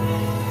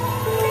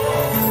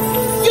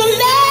 Your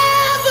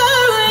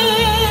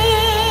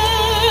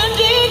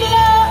never-ending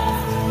love,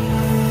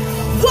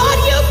 what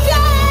you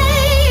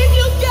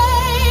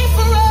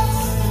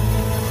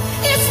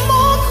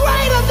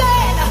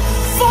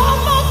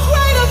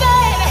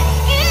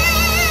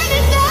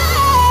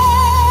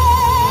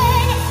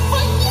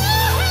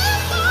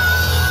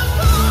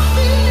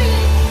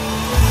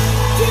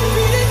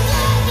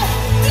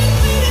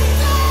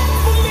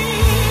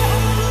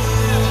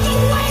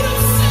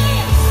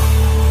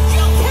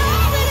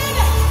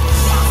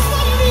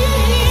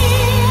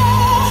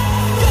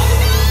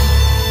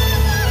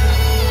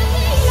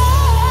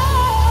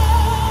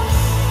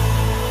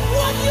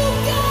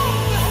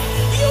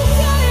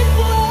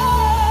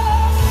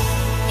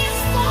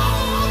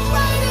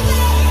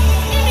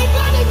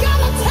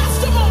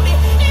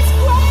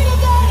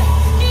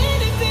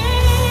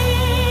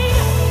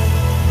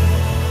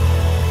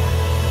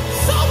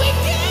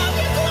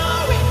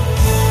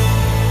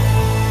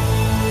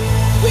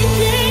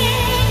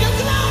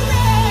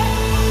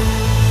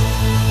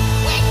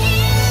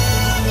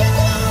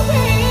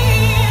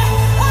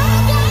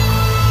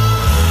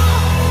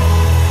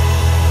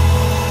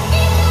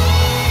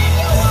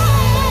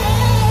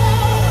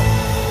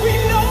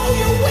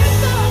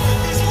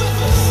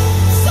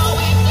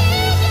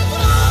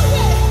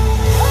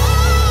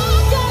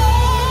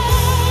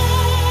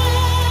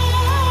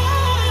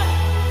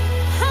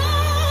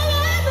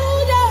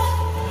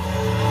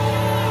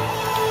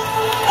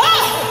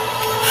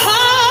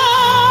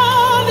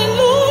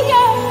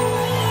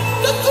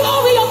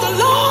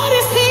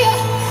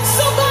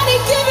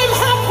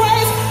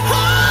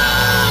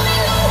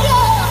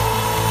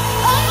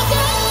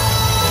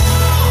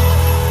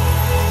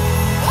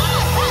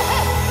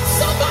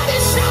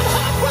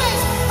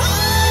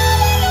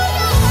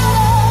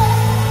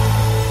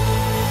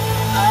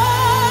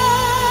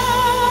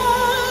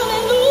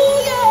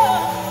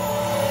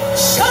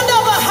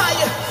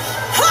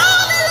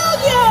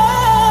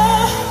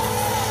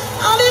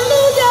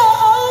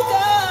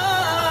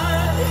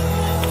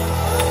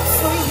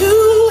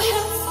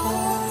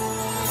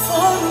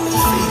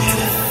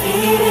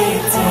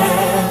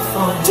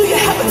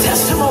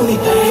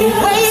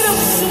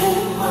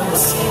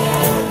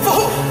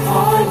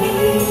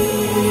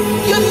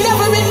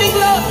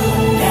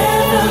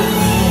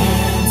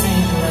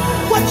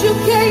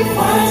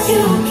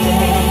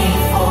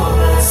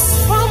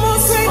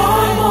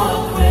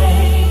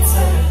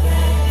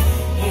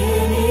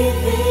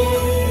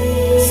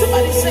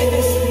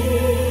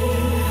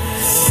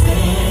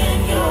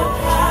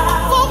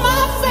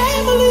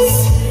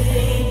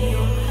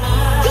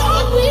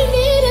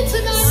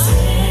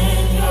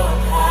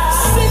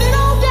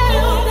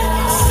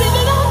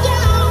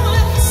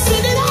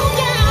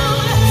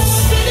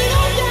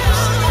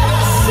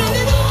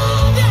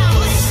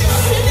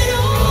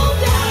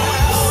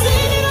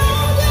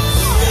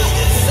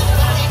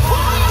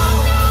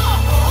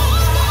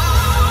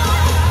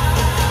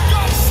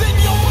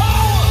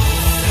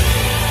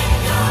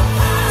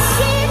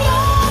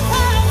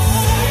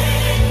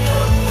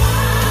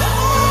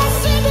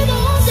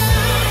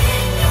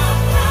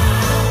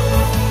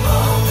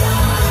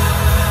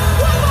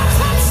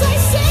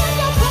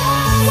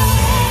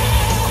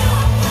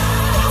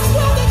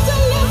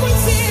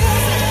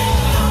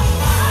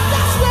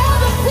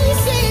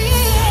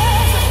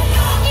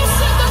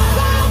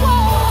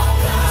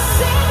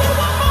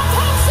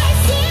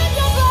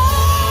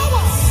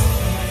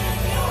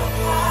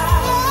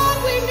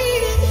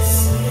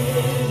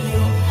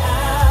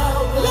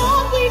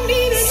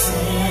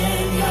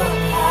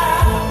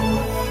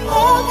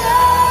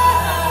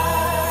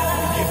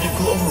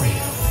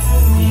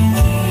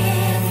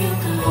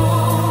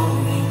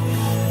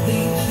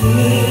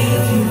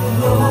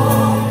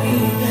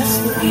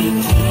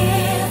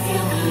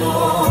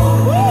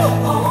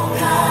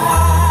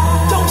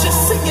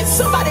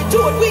Do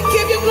it. We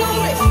give you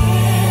glory.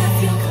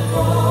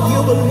 You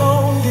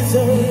alone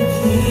deserve.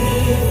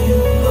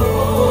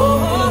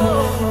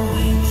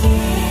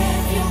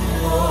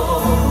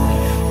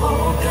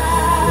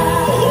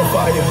 Hold on,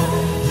 fire.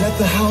 Let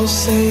the house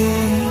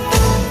sing.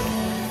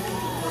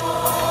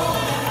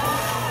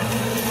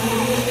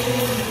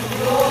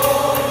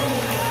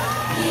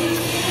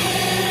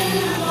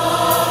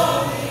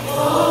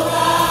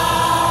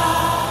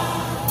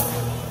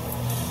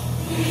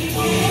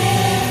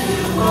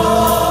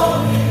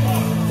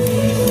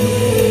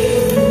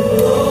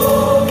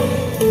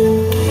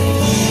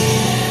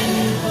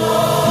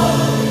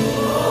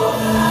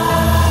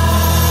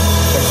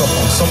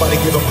 Somebody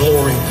give him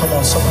glory. Come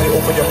on, somebody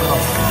open your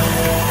mouth.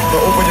 Now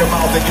open your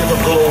mouth and give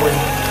him glory.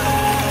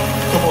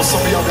 Come on,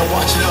 some of y'all been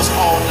watching us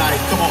all night.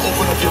 Come on,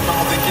 open up your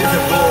mouth and give him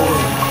glory.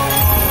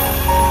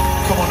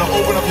 Come on, now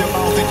open up your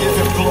mouth and give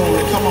him glory.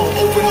 Come on,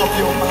 open up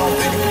your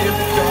mouth and give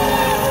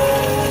God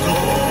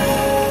glory.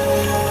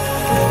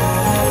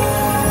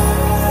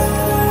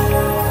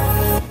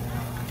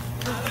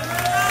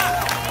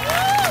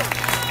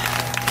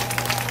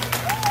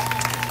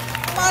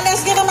 Come on,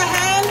 let's give him a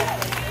hand.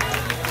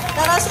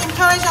 Let us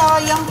encourage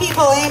our young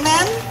people,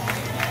 amen?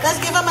 Let's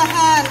give them a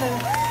hand.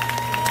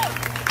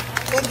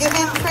 We're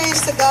giving praise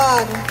to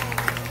God.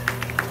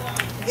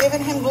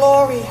 Giving him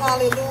glory.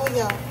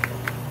 Hallelujah.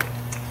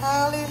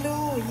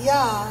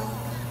 Hallelujah.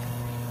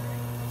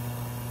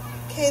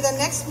 Okay, the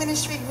next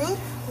ministry group,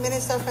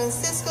 Minister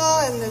Francisco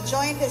and the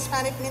Joint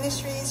Hispanic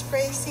Ministries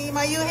Praise Team.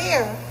 Are you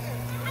here?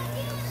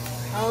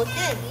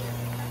 Okay.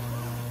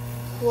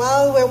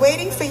 While we're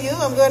waiting for you,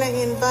 I'm going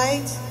to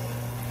invite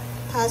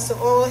Pastor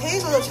Oral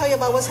Hazel will tell you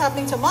about what's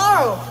happening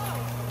tomorrow.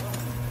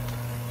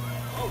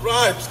 All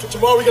right.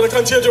 Tomorrow we're going to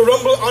continue to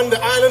rumble on the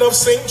island of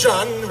St.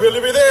 John. Will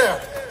you be there?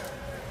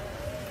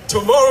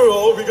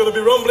 Tomorrow we're going to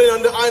be rumbling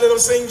on the island of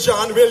St.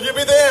 John. Will you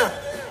be there?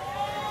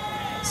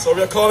 So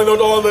we are calling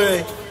out all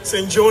the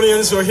St.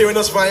 Johnians who are hearing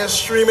us via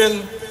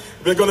streaming.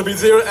 We're going to be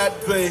there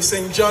at the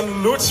St.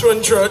 John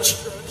Lutheran Church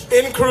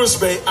in Cruz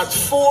Bay at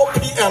 4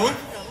 p.m.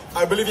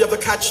 I believe you have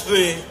to catch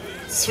the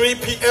 3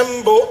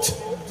 p.m. boat.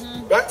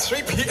 Right,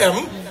 3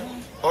 p.m.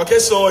 Okay,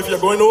 so if you're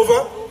going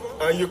over,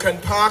 you can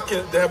park.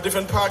 They have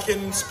different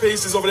parking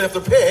spaces over there. You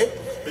have to pay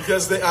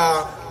because they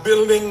are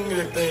building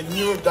the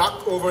new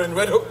dock over in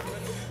Red Hook.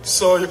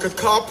 So you could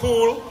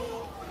carpool,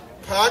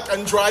 park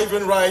and drive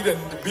and ride and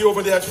be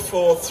over there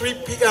for 3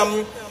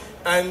 p.m.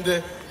 And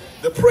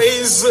the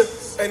praise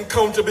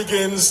encounter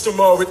begins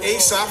tomorrow with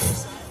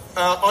Asaph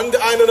on the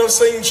island of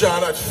St.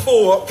 John at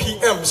 4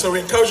 p.m. So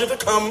we encourage you to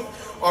come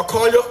or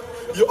call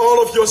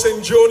all of your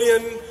St.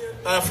 Jonian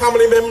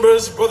family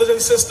members, brothers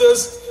and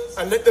sisters,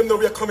 and let them know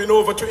we are coming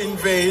over to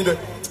invade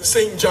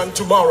St. John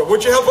tomorrow.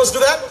 Would you help us do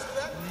that?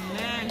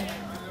 Amen.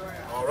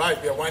 All right,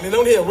 we are winding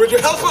down here. Would you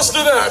help us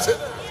do that?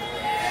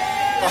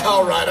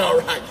 All right, all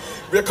right.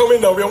 We're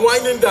coming now. We're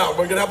winding down.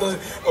 We're going to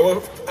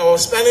have our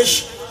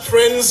Spanish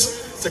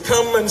friends to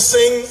come and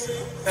sing.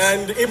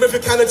 And even if you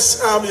cannot,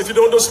 if you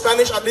don't know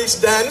Spanish, at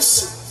least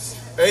dance.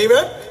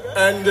 Amen.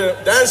 And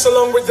dance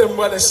along with them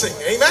while they sing.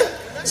 Amen.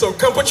 So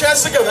come put your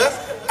hands together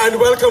and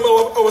welcome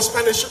our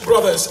Spanish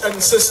brothers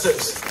and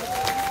sisters.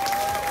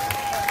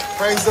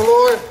 Praise the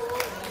Lord.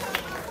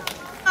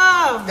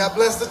 Oh, God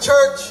bless the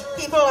church.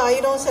 people,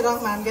 you don't sit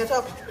down, man. Get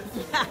up.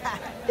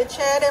 The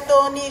chair, them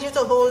don't need you to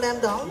hold them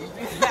down.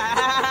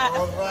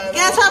 All right,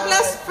 Get up,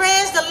 let's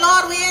praise the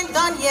Lord. We ain't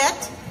done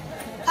yet.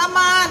 Come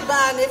on,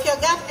 man. If you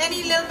got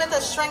any little bit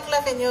of strength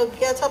left in you,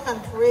 get up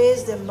and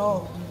praise the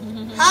Lord.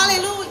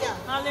 Hallelujah.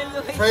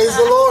 Hallelujah. Praise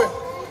the Lord.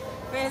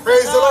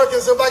 Praise the Lord.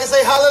 Can somebody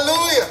say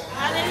hallelujah?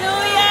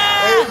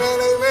 Hallelujah. Amen,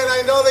 amen.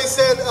 I know they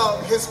said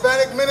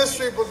Hispanic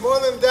ministry, but more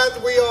than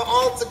that, we are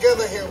all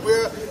together here.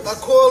 We're a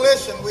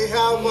coalition. We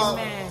have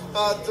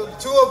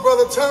two of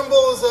Brother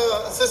Turnbull's,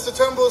 Sister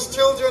Turnbull's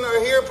children are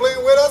here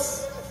playing with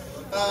us.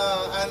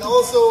 And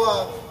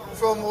also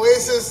from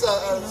Oasis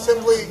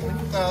Assembly,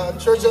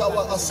 Church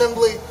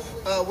Assembly,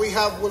 we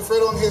have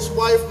Wilfredo and his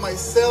wife,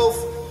 myself,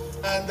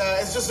 and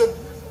it's just a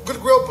good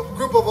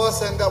group of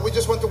us, and we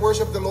just want to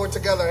worship the Lord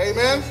together.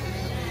 Amen?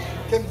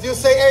 Can you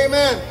say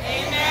amen?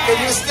 Amen.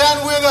 Can you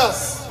stand with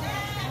us?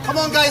 Come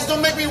on, guys,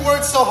 don't make me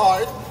work so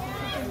hard.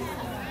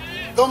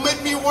 Don't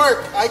make me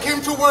work. I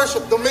came to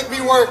worship. Don't make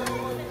me work.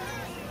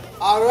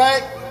 All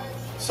right?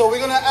 So we're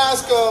going to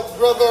ask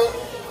Brother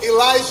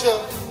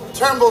Elijah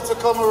Turnbull to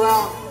come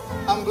around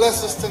and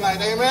bless us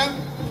tonight.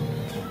 Amen?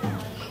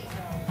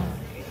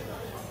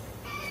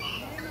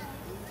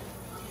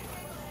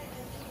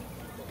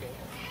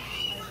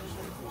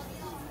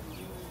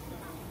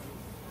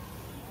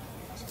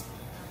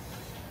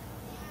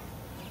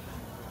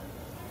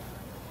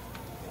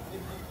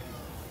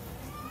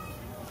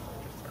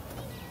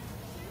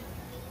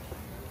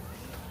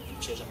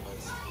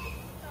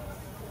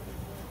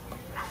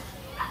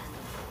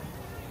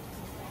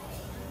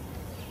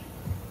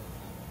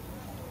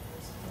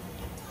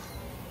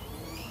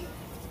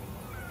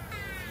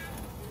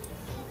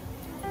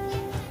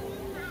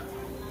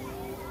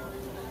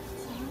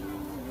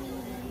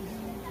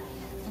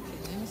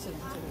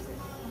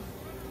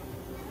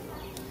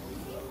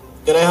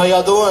 Good night, how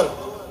y'all doing?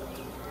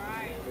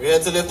 We're here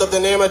to lift up the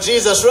name of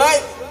Jesus,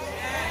 right?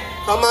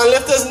 Come on,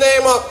 lift his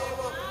name up.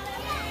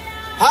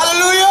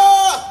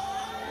 Hallelujah!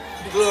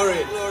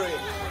 Glory, glory.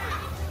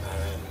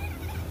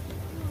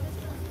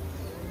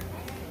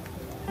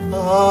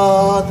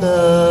 All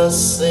the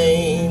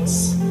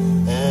saints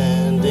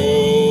and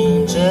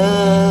angels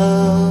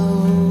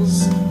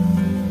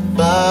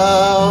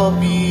bow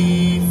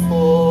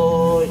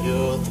before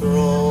your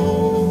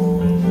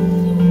throne.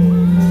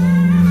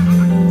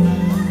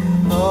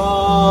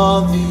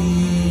 All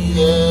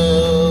the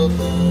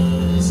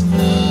elders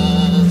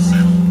cast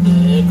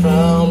their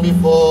crown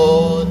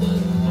before the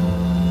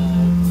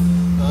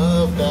Lamb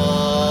of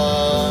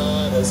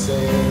God and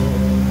sing.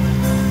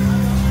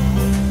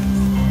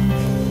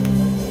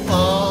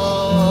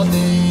 All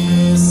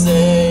the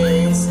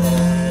saints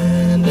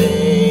and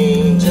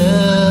angels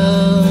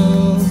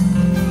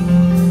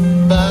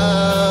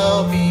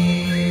bow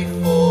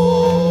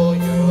before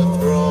your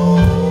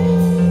throne.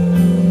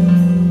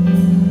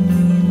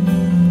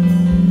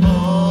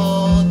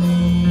 All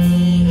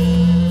the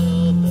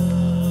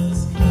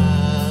elders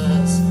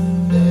cast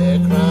their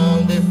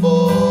crown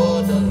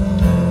before the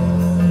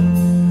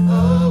Lamb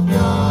of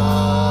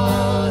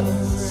God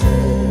and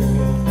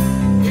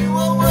sing, you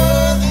are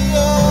worthy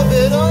of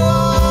it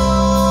all.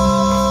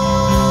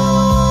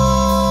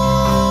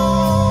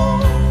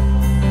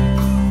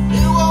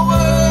 You are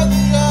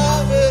worthy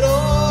of it all.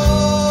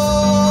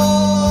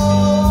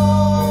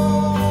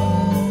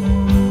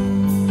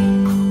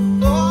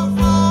 For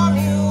from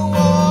you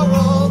are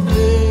all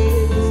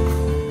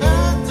things,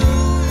 and to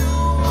you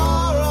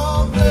are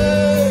all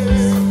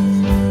things.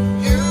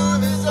 You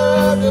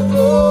deserve the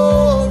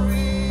glory.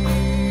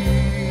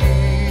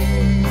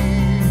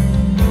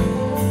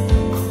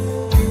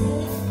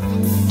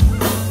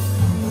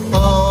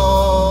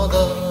 All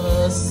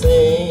the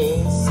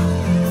saints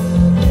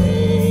and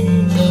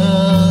angels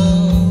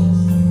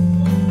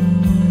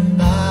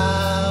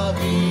bow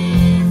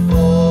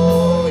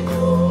before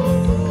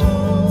your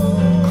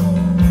throne.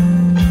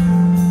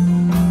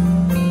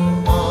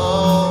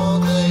 All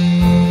the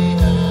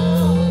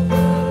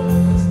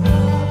elders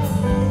bow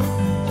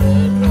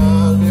their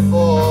crown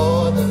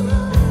before the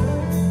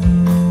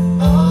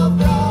Lamb of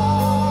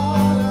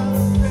God.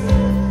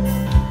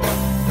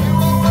 You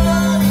are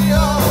worthy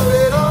of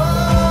it all.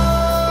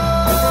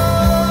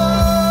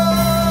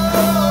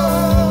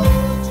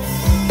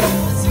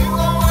 Jesus, you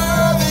are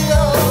worthy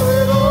of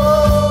it all.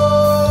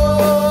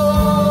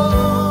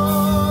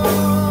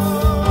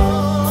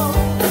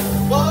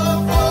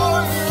 For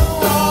you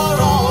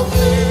are all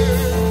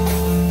things,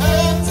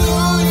 and to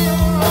you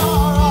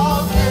are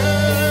all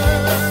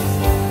things.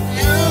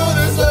 You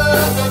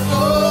deserve the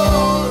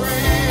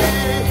glory.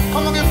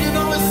 Come on, if you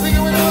know it, sing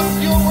it with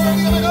us. You are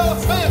worthy of it all.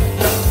 Say it.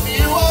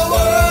 You are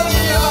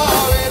worthy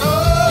of it all.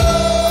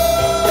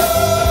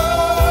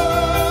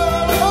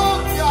 Oh,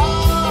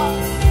 God.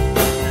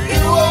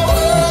 You are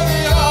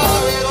worthy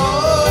of it all.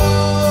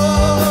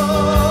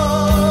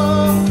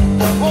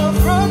 For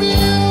from you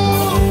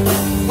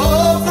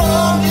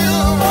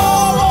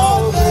are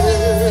all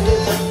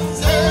things,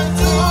 and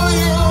to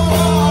you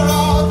are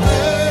all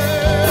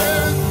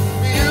things.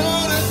 You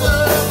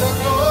deserve the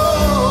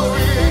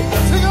glory.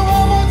 Sing it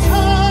one more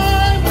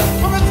time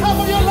from the top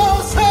of your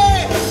lungs. Say,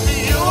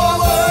 you are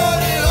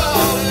worthy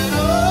of it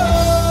all.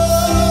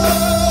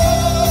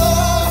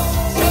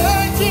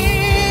 Say,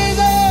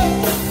 Jesus,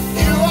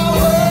 you are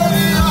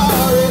worthy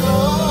of it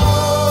all.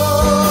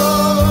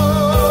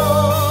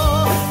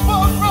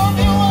 For from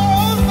you are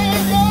all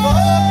things,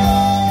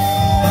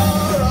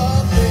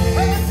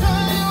 and to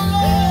you,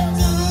 Lord,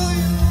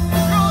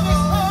 you're the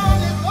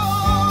Son of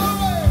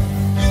glory.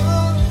 You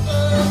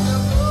deserve the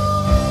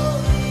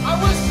glory. I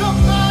wish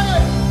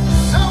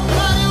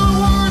somebody would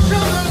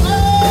worship the Lord.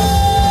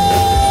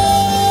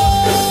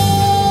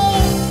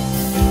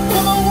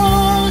 Come on,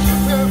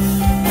 worship Him.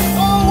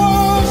 Oh,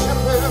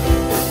 worship Him.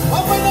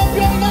 Open up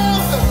your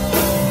mouth.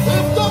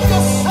 Lift up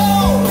your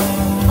soul.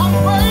 And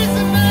praise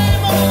the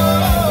name of the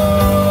Lord.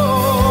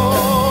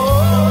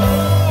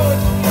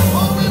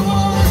 Oh, we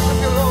worship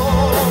you,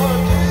 Lord.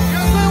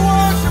 Yes, we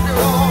worship you,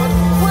 Lord.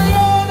 We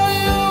honor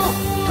you.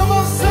 Come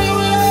on, sing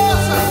with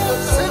us.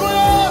 Sing with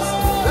us.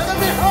 Let it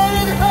be heard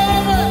in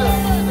heaven.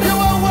 You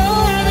are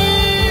worthy.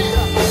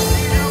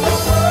 You are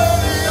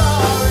worthy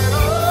of it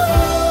all.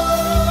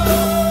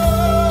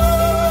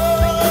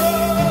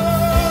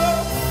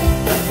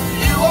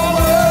 You are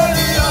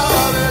worthy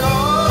of it all.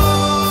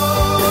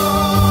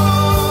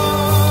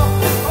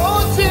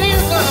 Oh,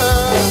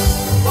 Jesus.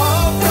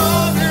 For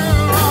from you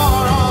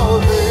are all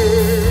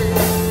things,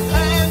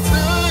 and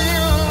to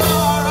you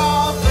are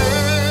all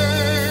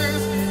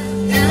things.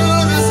 You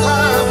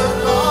deserve the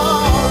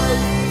glory.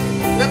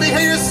 Let me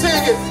hear you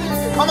sing it.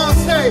 Come on,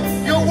 say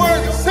it. You're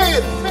worthy. Say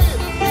it.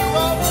 You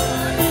are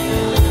worthy.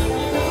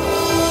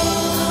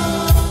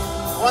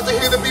 I want to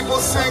hear the people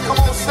sing. Come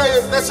on, say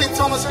it. Let's St.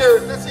 Thomas hear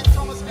it. Let's St.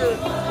 Thomas hear it.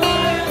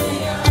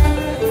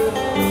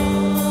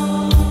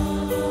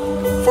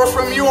 For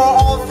from you are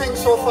all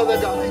things, oh Father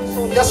God.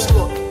 Yes,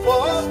 Lord.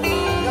 For us,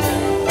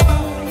 yes, Lord.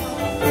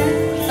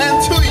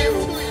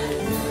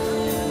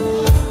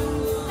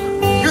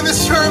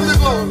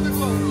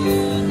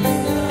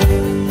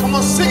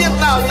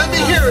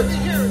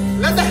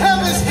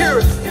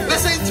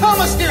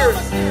 St.Thomas here.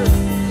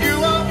 You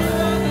are.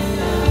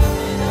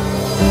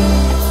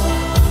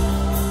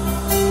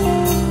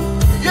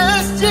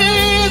 Yes,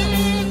 Jesus.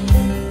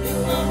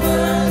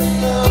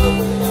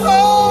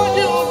 Oh,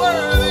 you're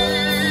worthy.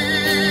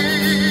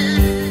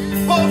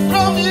 For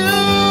from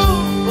you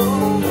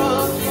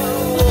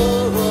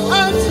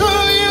and to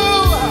you,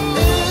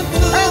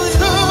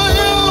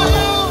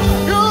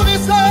 you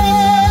deserve.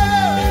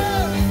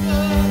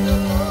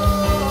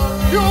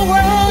 You're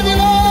worthy,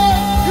 Lord.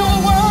 You're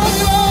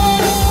worthy,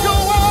 Lord.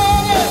 You're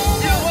worthy.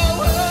 You are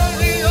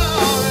worthy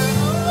of it.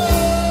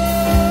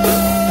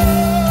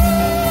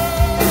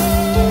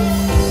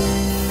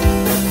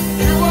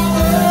 You are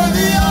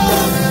worthy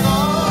of it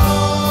all.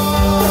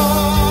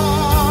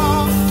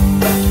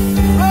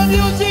 From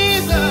you,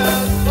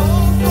 Jesus,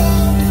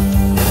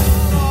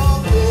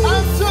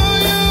 and to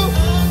you,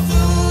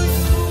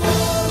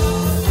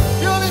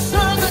 you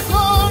deserve the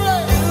glory.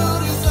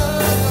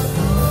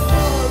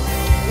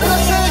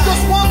 Let's say it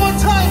just one more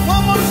time,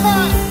 one more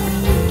time.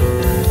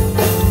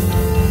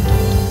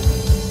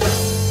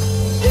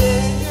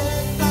 Day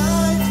and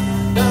night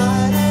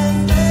and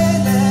day,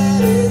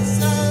 let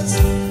incense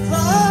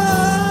arise.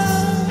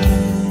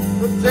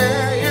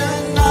 Day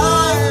and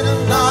night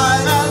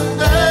and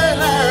day,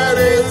 let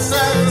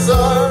incense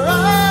arise.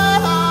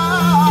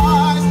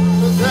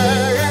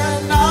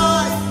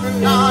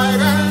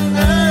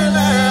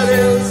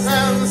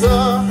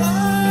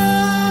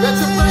 Let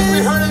your praise be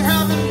heard in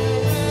heaven.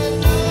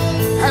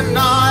 And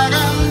night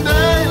and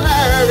day,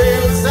 let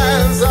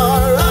incense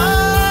arise.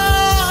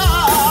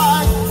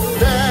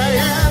 Day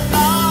and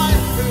night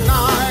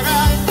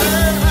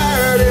day,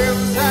 let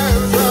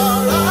incense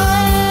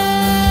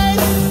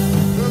arise.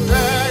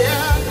 Day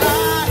and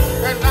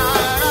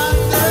night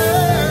day,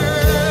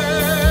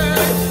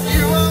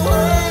 you are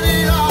worthy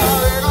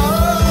of it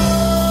all.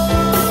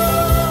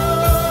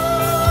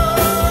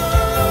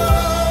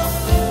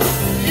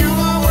 You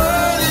are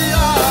worthy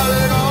of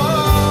it all.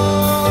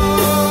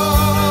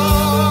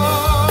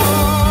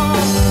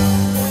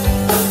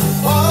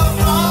 For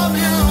from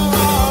you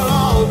are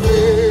all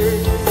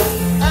things,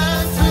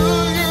 and to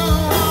you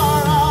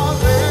are all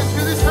things.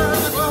 You deserve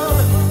the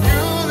glory.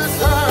 You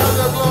deserve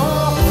the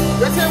glory.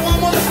 Let's say one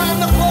more time,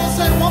 the close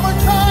it. One more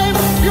time.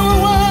 You are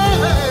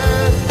worthy.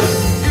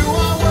 You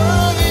are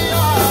worthy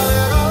of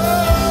it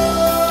all.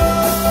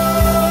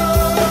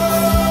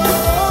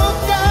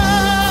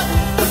 God,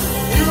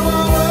 you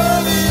are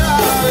worthy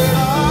of it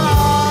all.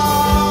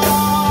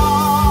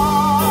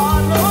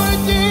 Lord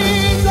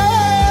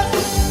Jesus,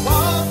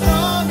 for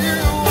from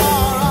you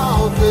are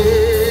all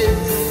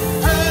things,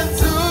 and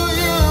to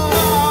you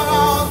are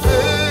all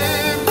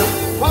things.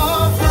 For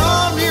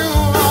from you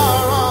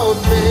are all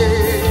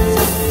things,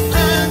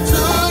 and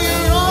to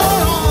you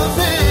are all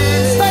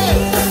things. Say it.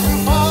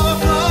 For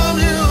from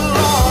you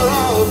are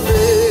all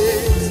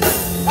things,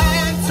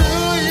 and to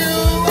you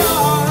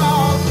are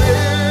all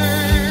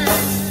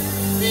things.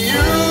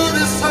 You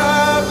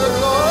deserve the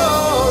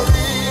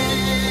glory.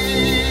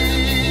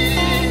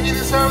 You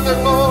deserve the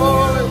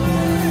glory.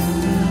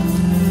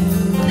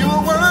 You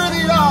are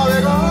worthy of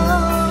it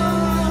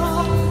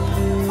all.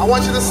 I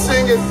want you to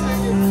sing it.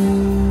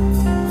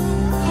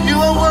 You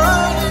are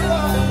worthy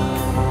of it.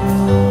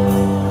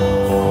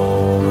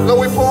 Lord,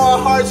 we pour our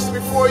hearts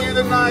before you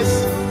tonight.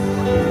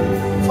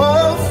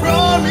 For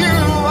from you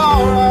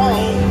are all,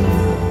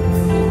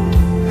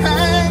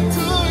 and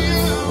to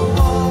you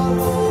are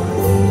all.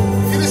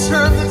 You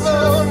deserve the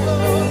glory.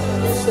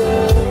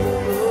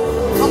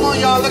 Come on,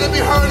 y'all, let it be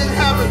heard in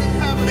heaven,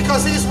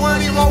 because he's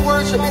worthy of our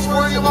worship. He's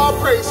worthy of our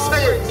praise.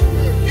 Say it.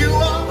 You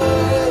are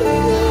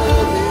worthy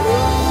of it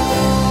all.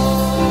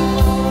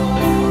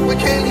 We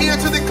came here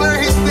to declare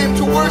his name,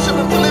 to worship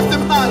him, to lift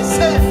him high.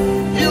 Say it.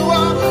 You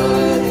are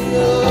worthy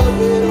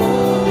of it all.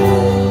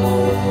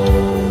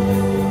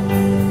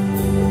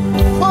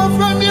 For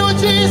from you,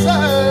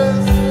 Jesus.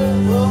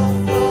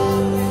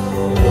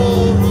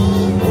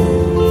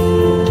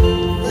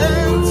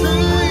 And to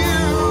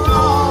you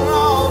are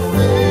all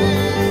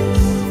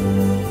things.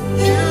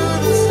 You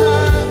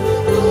deserve the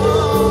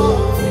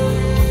glory.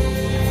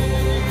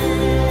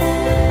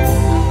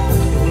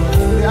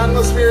 The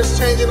atmosphere is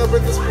changing up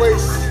in this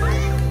place.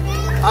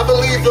 I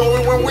believe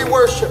that when we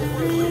worship,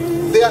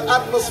 the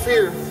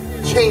atmosphere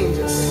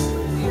changes.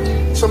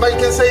 Somebody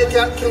can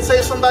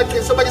say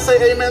somebody say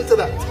amen to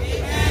that.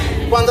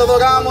 Cuando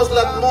adoramos,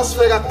 la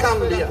atmósfera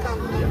cambia.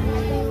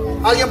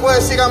 Alguien puede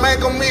decir amén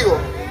conmigo.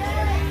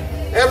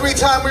 Every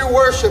time we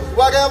worship,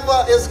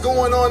 whatever is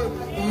going on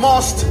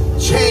must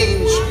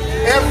change.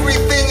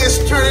 Everything is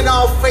turning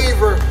our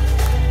favor.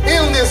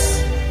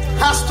 Illness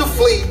has to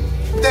flee.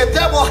 The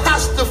devil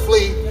has to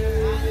flee.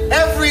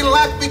 Every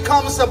lack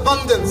becomes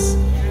abundance.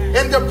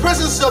 In the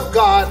presence of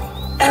God,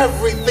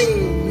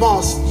 everything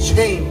must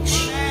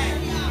change.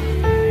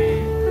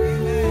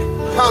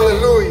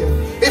 Hallelujah.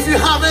 If you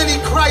have any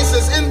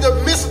crisis in the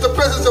midst of the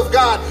presence of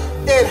God,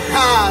 it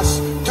has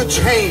to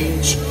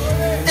change.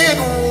 It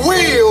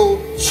will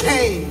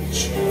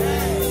change.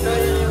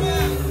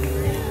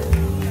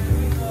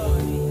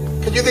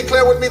 Can you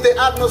declare with me, the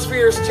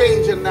atmosphere is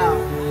changing now?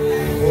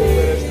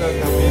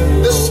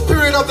 The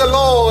Spirit of the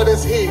Lord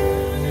is here.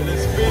 El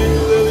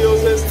Espíritu de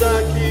Dios está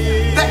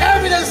aquí. The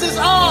evidence is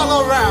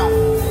all around.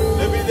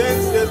 La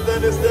evidencia está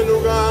en este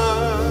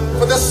lugar.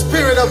 For the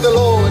Spirit of the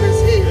Lord is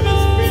here. El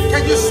Espíritu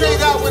Can you de say Dios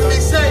that with está me?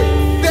 aquí. Say,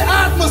 the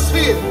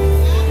atmosphere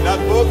La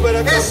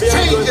atmósfera is cambiando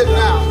changing está.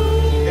 now.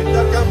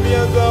 Está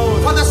cambiando ahora.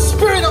 For the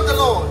Spirit of the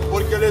Lord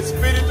Porque el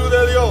Espíritu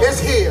de Dios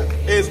is here.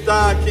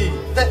 está aquí.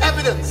 The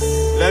evidence,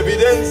 La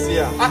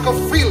evidencia, I can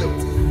feel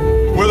it.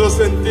 puedo I can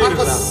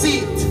sentirla, see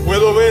it.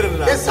 puedo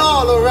verla. It's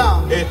all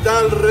around. Está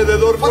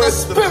alrededor For the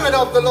nuestro. Spirit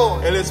of the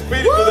Lord. El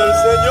Espíritu del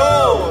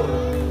Señor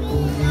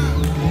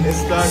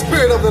está The aquí.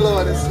 Spirit of the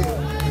Lord is here.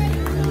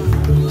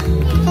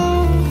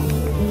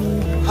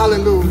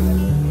 Hallelujah.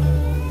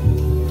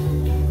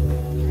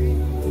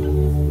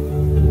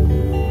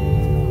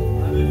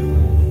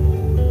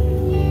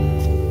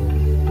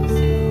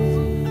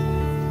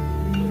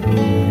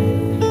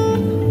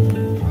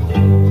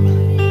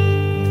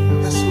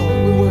 Yes, Lord,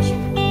 we worship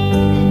you.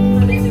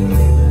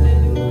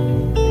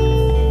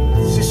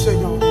 Sí,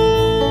 Señor. Te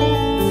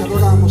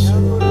adoramos,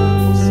 Señor.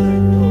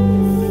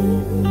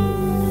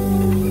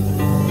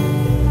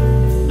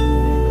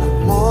 La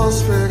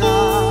atmósfera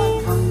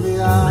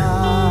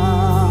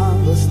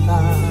cambiando está.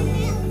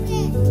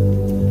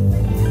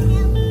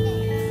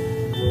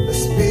 El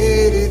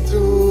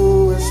Espíritu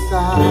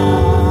está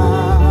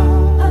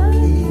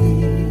aquí.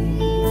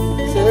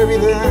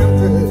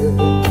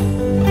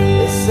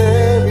 Es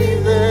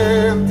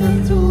evidente en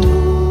tu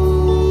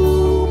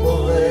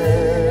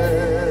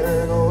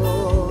mover.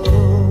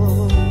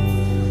 Oh,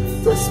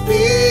 tu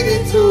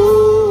Espíritu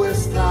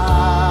está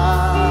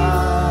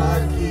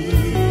aquí.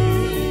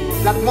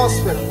 La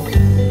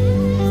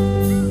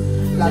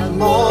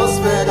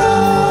atmósfera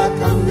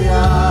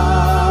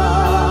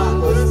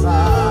cambiando está.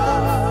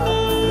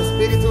 El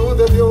Espíritu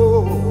de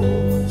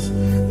Dios,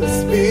 el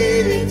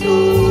Espíritu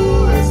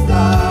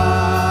está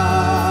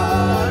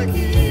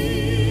aquí.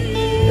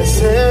 Es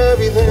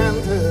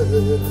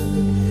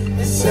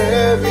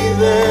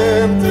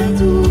evidente en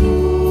tu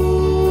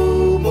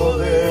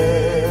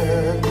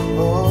mover.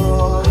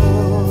 Oh,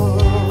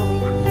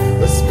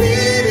 el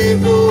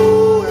Espíritu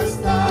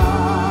está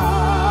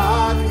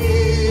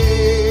aquí.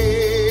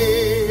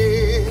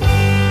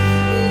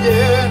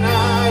 Llena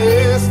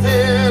este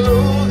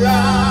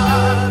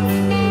lugar,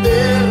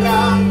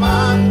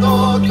 derramando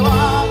tu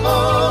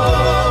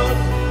amor,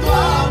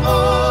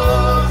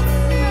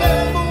 me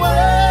envuelve.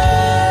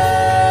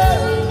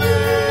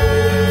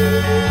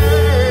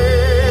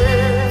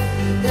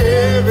 He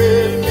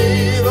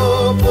venido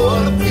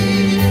por ti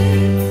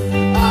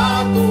a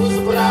tus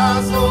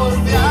brazos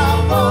de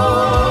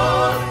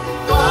amor,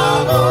 tu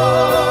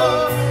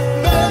amor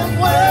me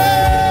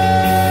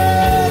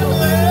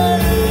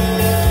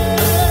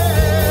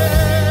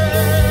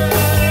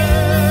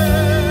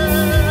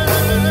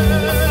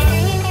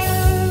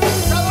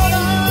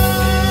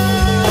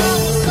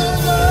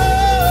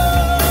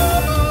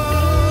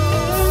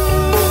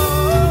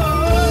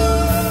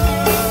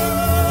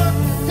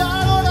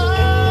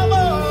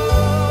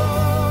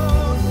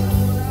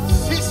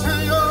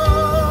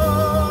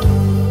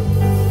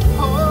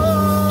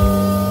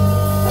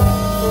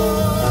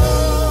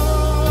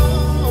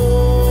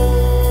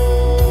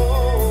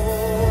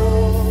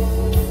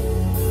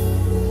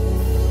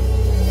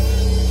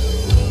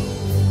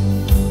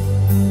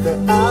The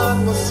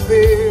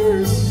atmosphere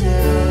is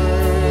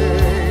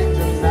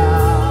changing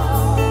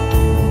now.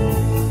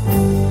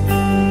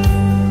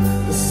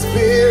 The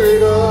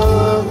Spirit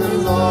of the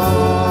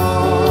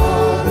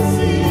Lord is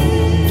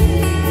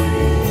here.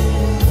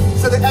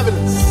 So the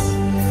evidence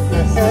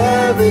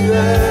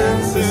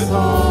is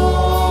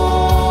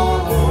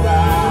all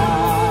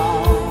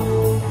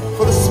around.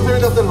 For the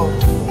Spirit of the Lord,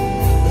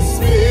 the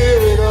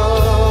Spirit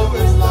of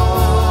the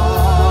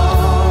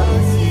Lord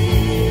is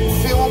here.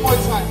 Say one more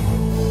time.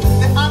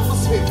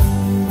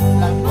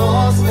 La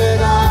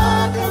atmósfera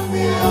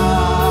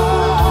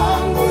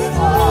cambiando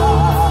está.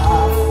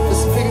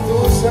 Espíritu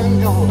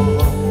Señor,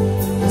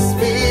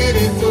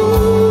 Espíritu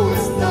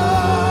está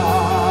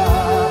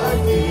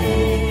aquí.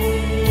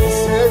 Es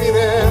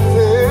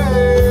evidente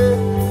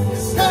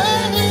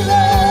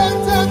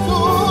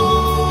tu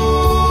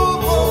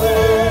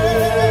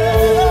poder.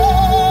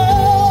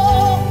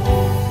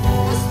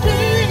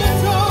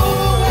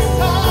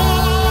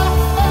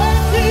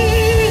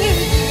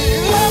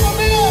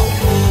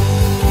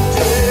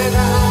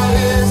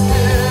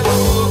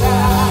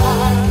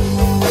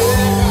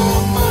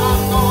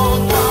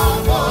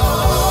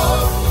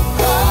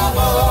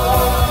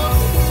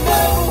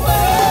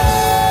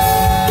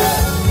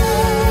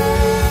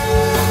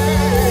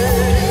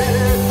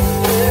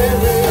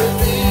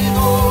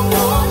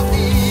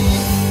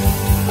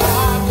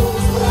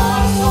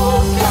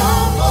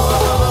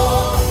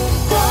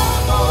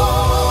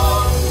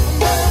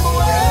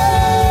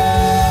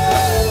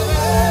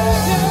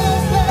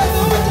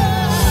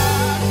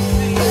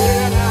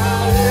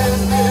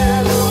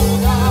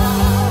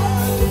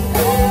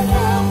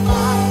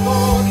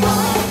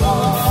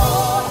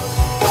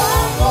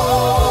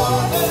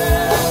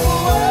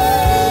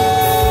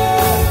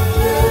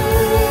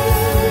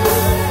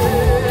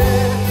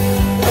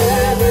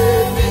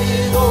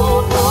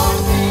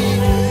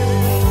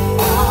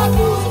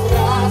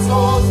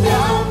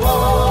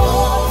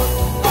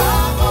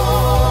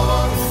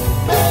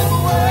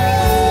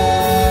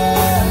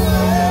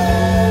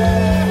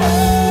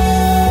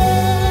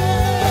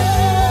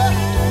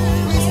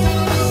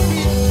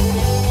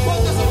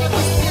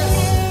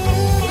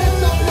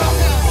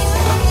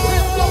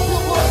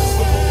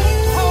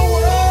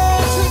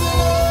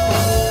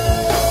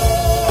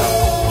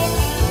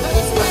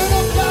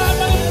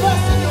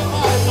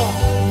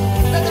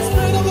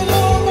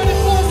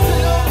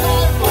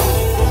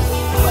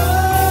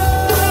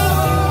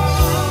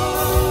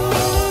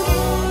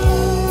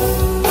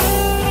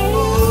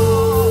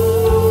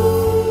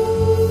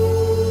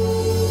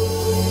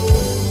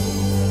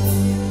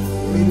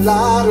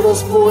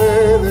 milagros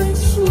pueden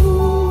suceder.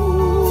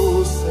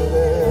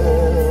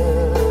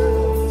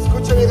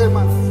 Escuchen bien,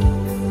 hermanos.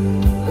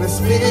 El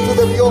Espíritu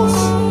de Dios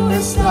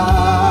está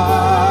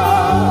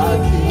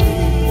aquí.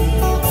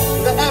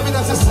 The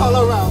evidence is all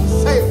around.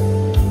 Say it.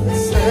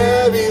 Es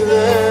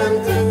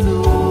evidente tu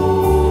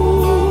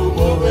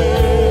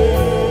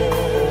mover.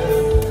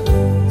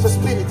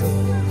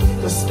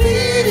 Tu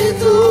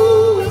Espíritu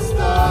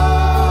está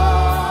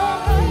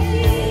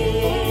aquí.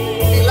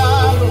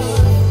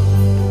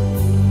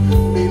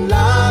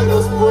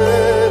 Milagros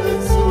pueden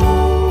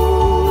suceder.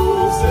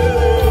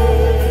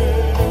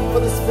 For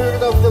the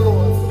Spirit of the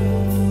Lord,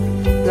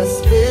 the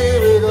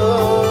Spirit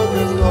of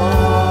the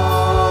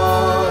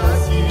Lord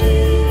is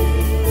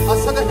here. I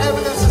said the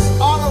evidence is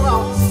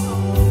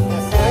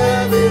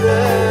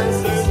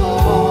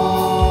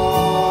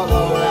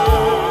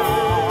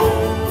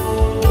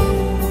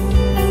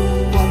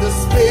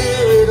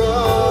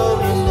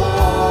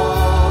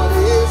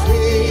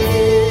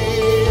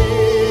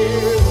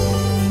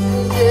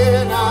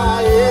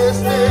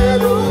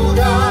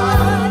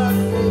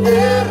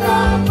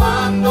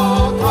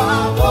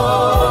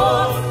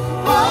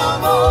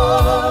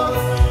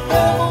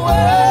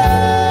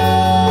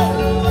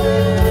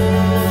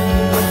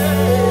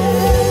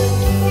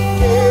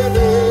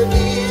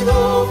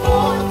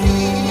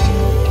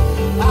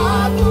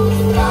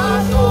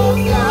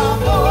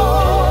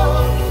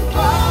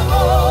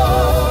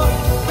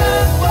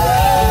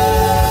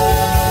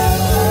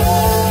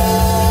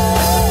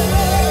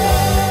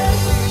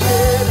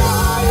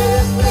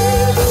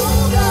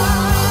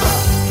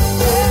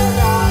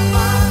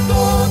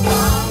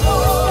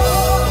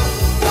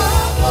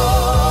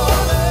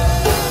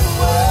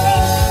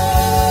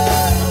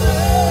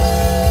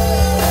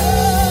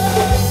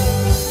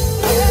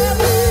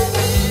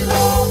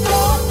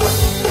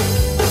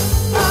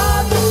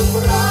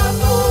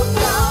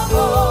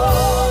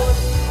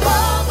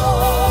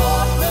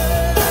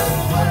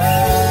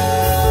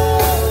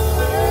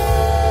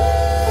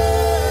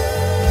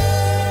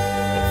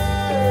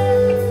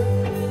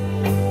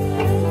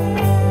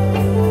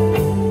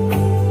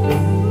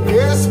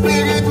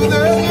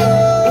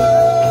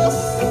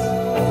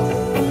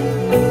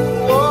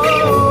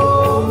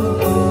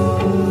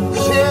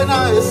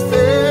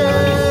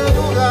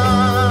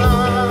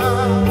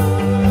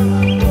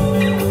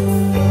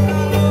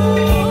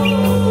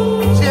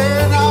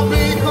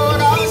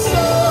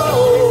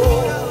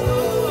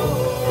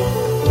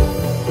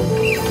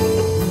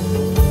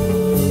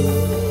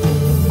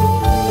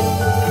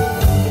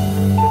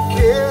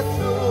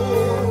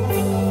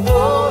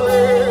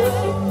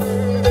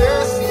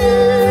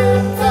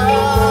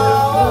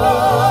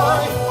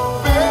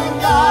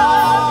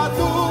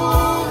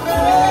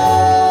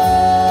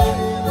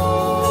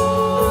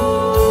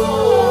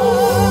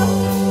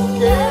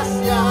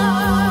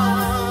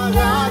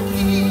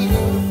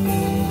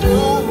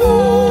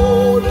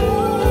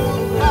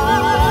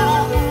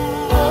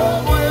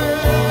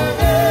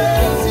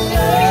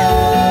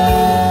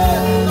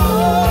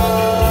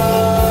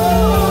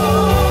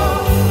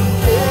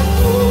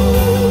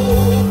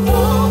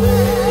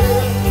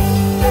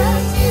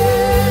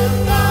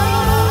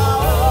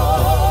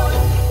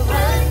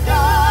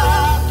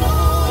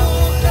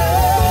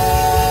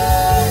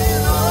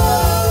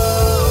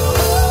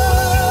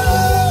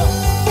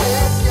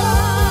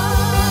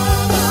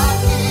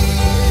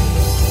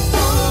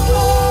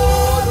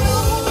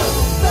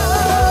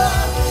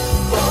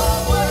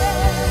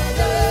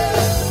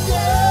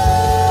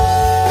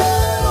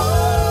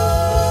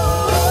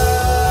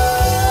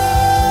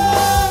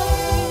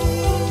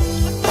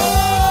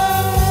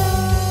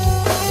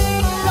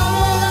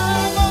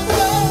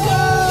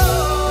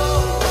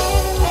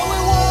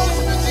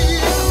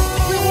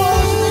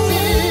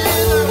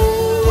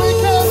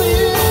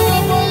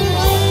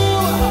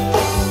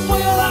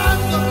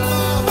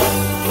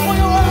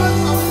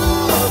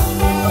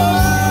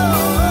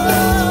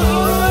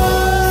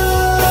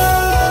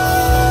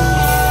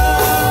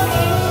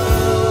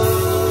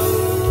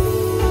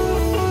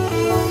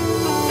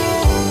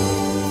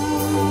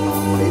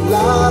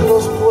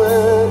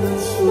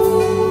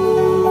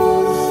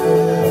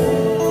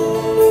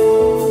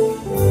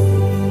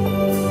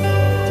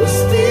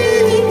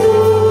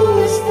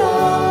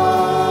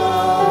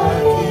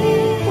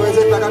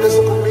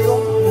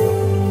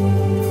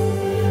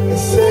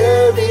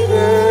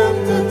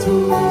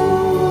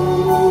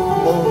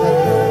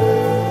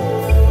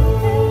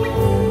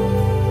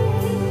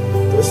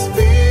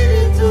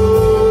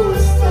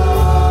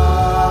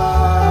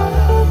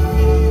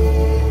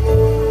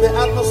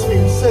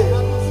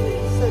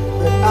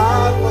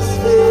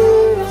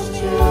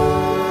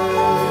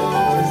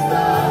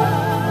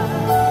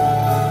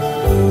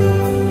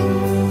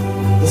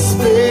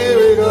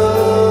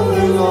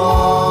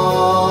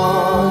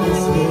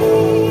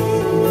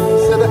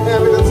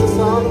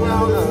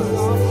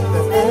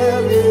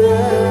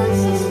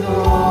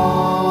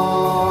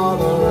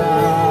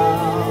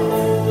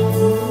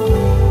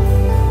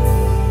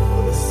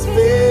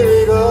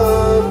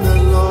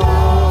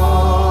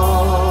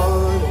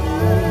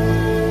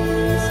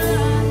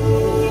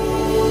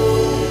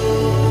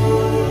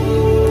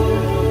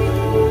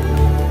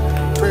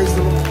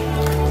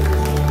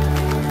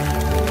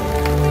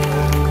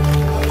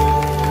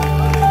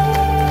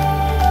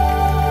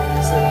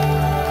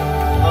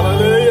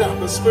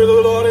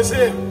is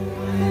here.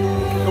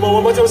 Come on,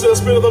 one more time, say the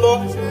Spirit of the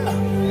Lord is here.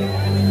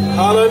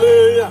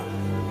 Hallelujah.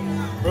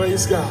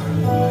 Praise God.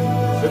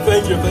 So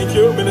thank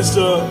you,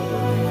 Minister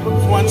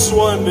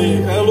Francois and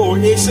the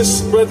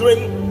Oasis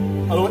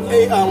brethren, our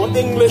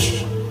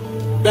English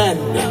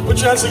band. Put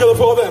your hands together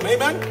for them.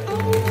 Amen.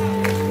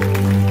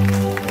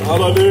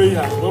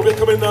 Hallelujah. Well, we're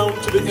coming down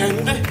to the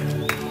end,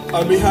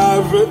 and we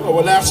have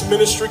our last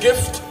ministry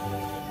gift,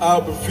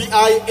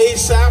 VI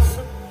ASAF.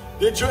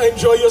 Did you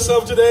enjoy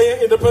yourself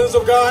today in the presence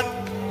of God?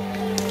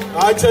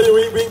 I tell you,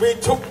 we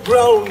took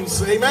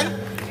grounds, amen,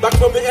 back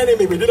from the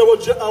enemy. We did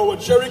our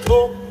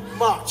Jericho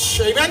march,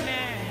 amen.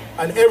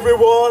 And every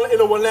wall in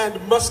our land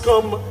must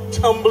come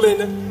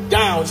tumbling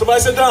down.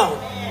 Somebody say down.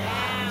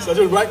 So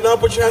right now,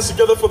 put your hands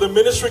together for the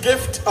ministry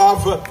gift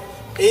of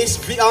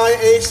VI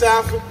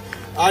ASAF.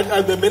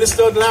 And the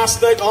ministered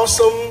last night,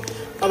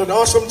 had an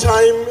awesome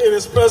time in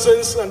his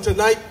presence. And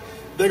tonight,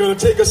 they're going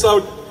to take us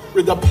out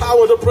with the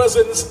power, the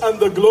presence, and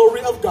the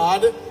glory of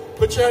God.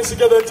 Put your hands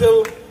together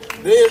until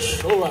they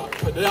show up.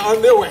 They're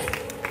on their way.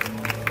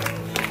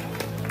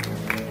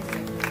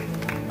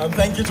 And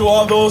thank you to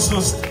all those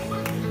who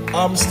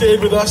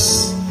stayed with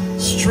us,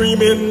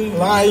 streaming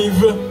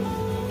live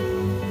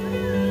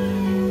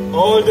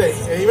all day.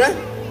 Amen.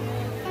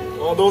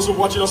 All those who are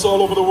watching us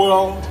all over the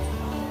world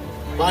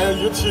via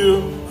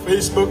YouTube,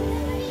 Facebook,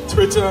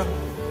 Twitter,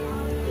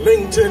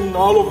 LinkedIn,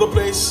 all over the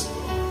place.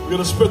 We're going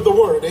to spread the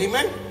word.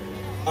 Amen.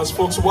 As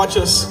folks watch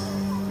us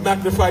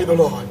magnify the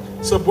Lord.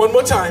 So one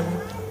more time,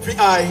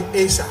 VI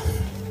ASAF.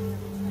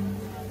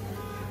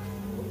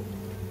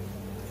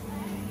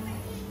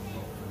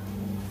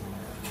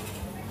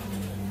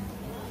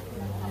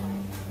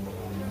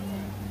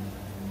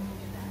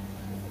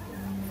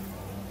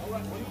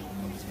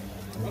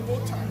 One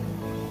more time.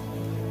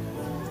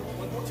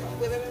 One more time.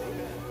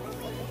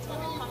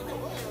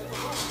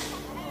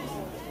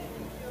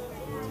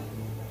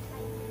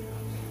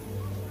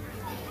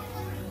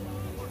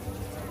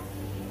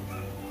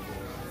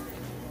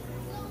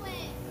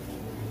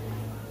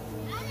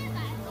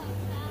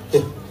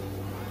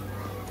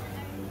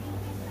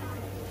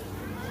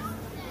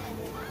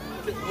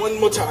 One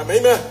more time,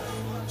 amen.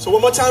 So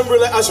one more time,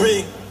 as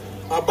we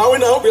are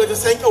bowing out, we'd like to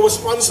thank our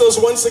sponsors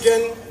once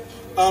again,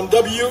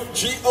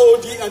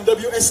 WGOD and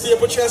WST.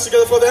 Put your hands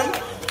together for them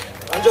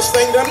and just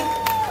thank them.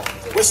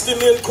 West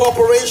Indian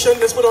Corporation,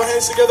 let's put our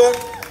hands together.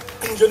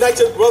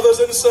 United Brothers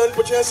and Sons,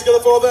 put your hands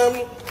together for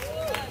them.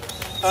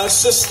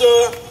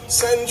 Sister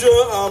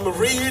Sandra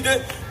Reed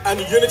and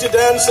Unity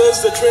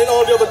Dancers, they train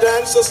all the other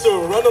dancers to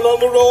run along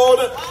the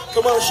road.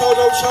 Come on, shout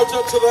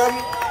out to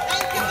them.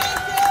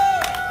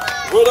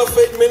 Word of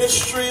Faith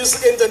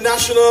Ministries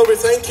International, we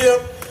thank you.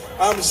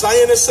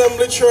 Zion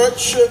Assembly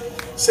Church,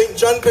 St.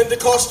 John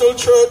Pentecostal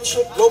Church,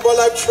 Global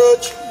Life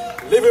Church,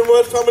 Living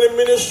Word Family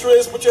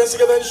Ministries, put your hands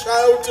together and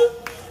shout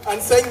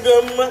and thank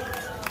them.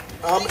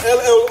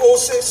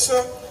 LLOSIS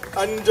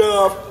and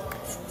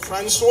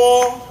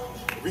Francois,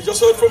 we just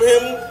heard from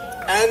him,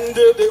 and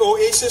the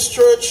Oasis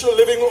Church,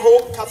 Living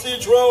Hope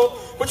Cathedral,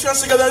 put your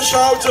hands together and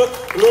shout.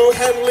 Low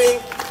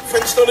Handling,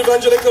 Frenchtown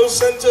Evangelical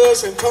Center,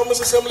 St.Thomas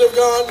Assembly of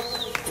God,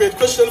 Faith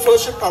Christian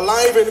Fellowship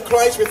Alive in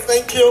Christ, we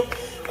thank you.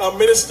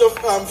 Minister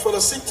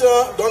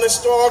Felicita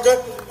Donestorg,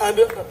 and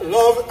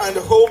Love and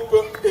Hope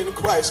in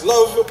Christ,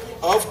 Love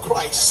of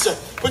Christ.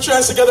 Put your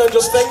hands together and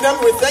just thank them.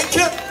 We thank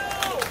you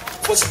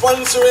for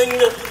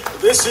sponsoring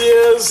this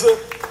year's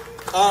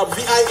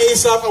VI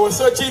ASAP, our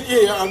 13th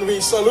year, and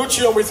we salute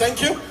you and we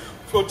thank you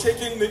for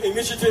taking the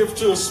initiative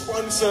to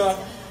sponsor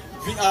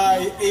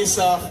VI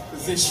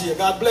ASAP this year.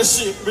 God bless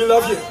you. We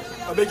love you.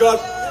 And may God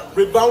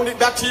rebound it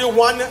back to you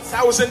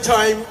 1,000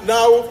 times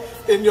now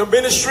in your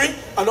ministry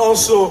and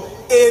also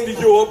in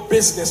your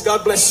business.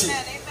 God bless you.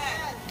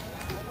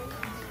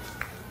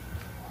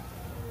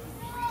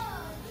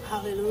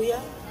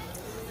 Hallelujah.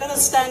 Let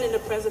us stand in the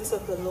presence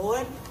of the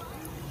Lord.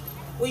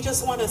 We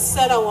just want to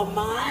set our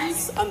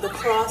minds on the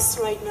cross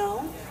right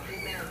now.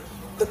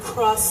 The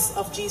cross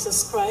of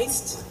Jesus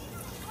Christ.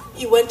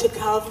 He went to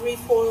Calvary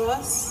for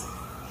us.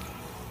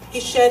 He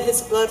shed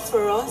his blood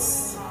for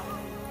us.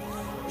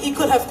 He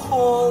could have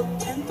called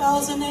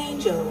 10,000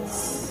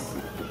 angels,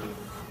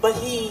 but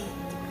he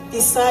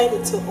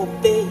decided to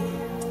obey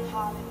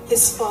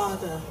his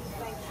Father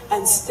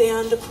and stay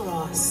on the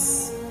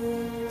cross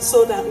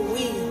so that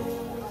we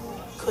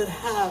could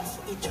have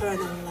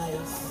eternal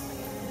life.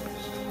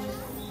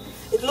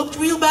 It looked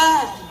real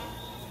bad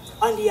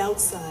on the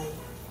outside,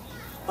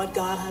 but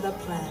God had a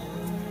plan.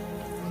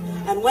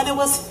 And when it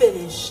was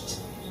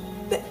finished,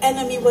 the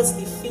enemy was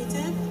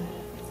defeated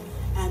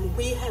and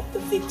we had the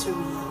victory.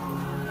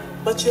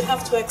 But you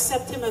have to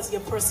accept him as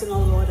your personal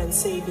Lord and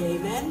Savior,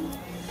 amen?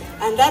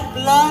 And that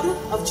blood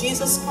of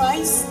Jesus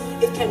Christ,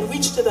 it can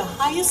reach to the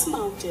highest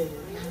mountain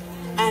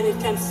and it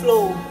can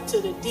flow to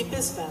the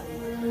deepest valley.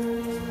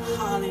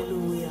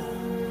 Hallelujah.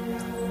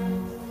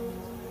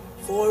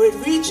 For it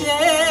reaches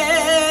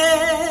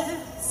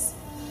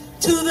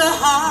to the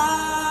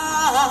highest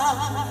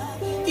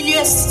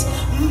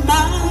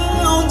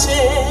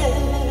mountain.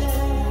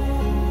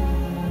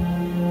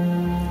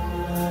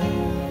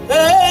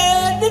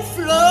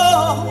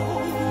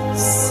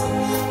 belongs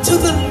to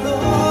the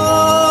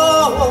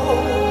lowest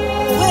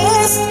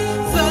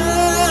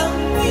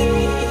family.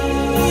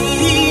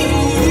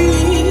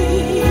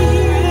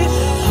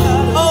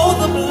 Oh,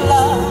 the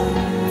blood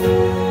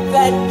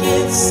that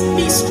gives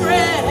me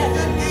strength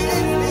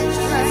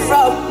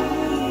from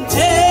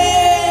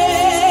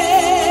day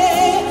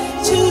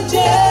to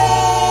day.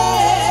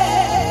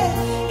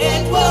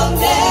 It will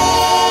never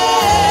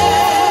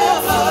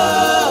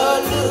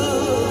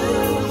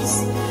lose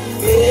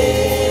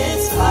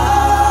its power.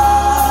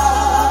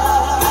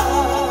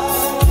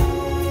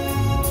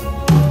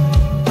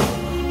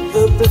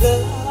 The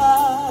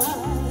blood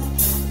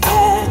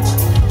that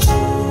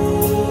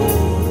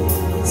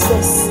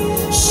Jesus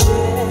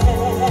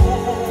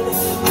shed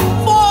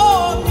for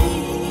me,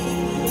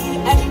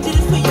 and He did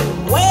it for you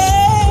way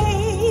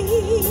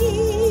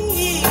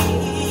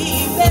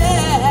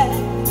back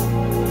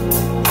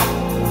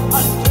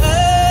on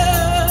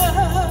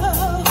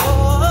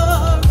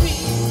Calvary.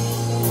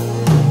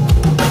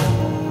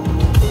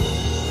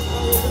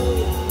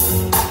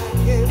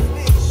 Give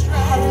me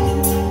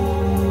strength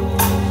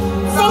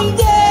from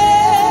day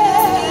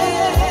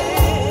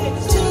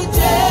to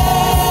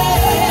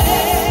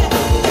day.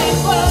 It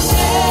will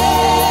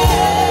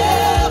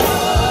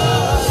never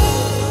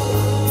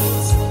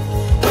lose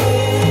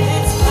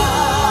its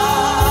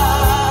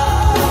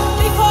power,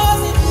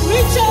 because it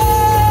reaches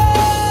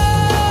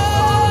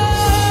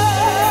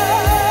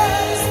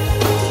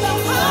to the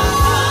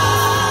highest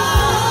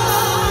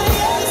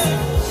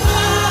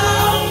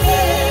mountain,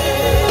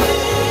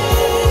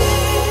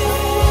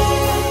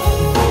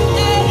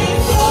 and it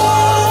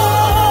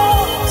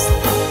flows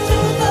to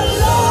the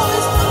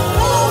lowest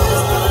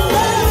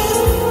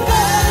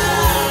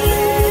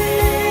valley.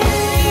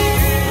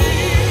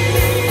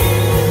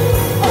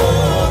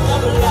 Oh, the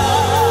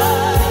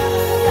blood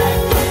that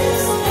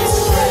gives me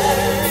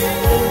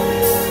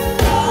strength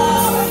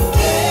from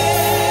day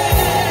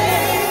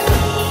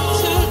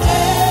to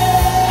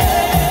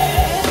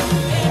day.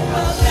 It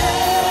will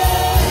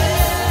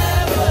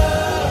never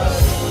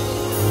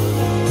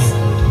lose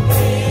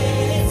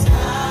its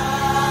power.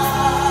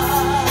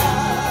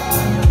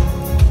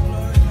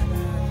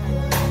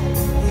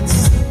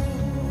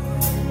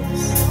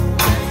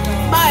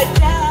 My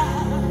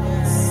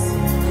doubts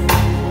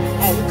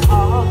and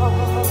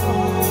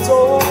calms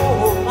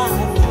all my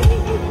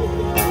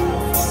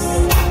fears,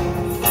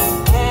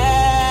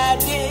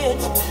 and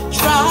it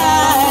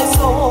dries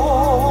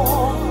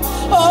all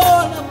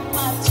of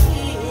my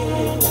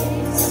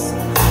tears.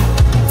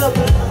 The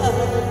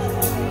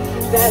blood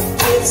that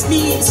gives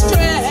me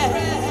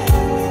strength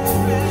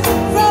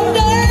from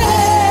day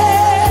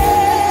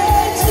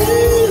to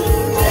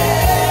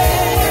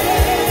day.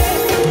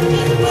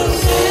 It will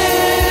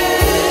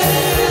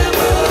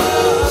never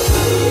lose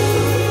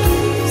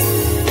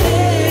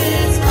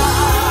its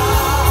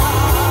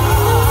power.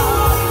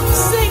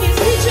 Sing it,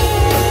 reaches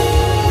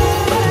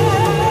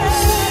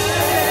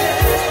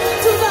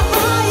to the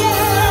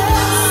highest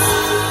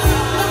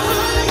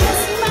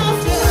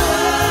mountain.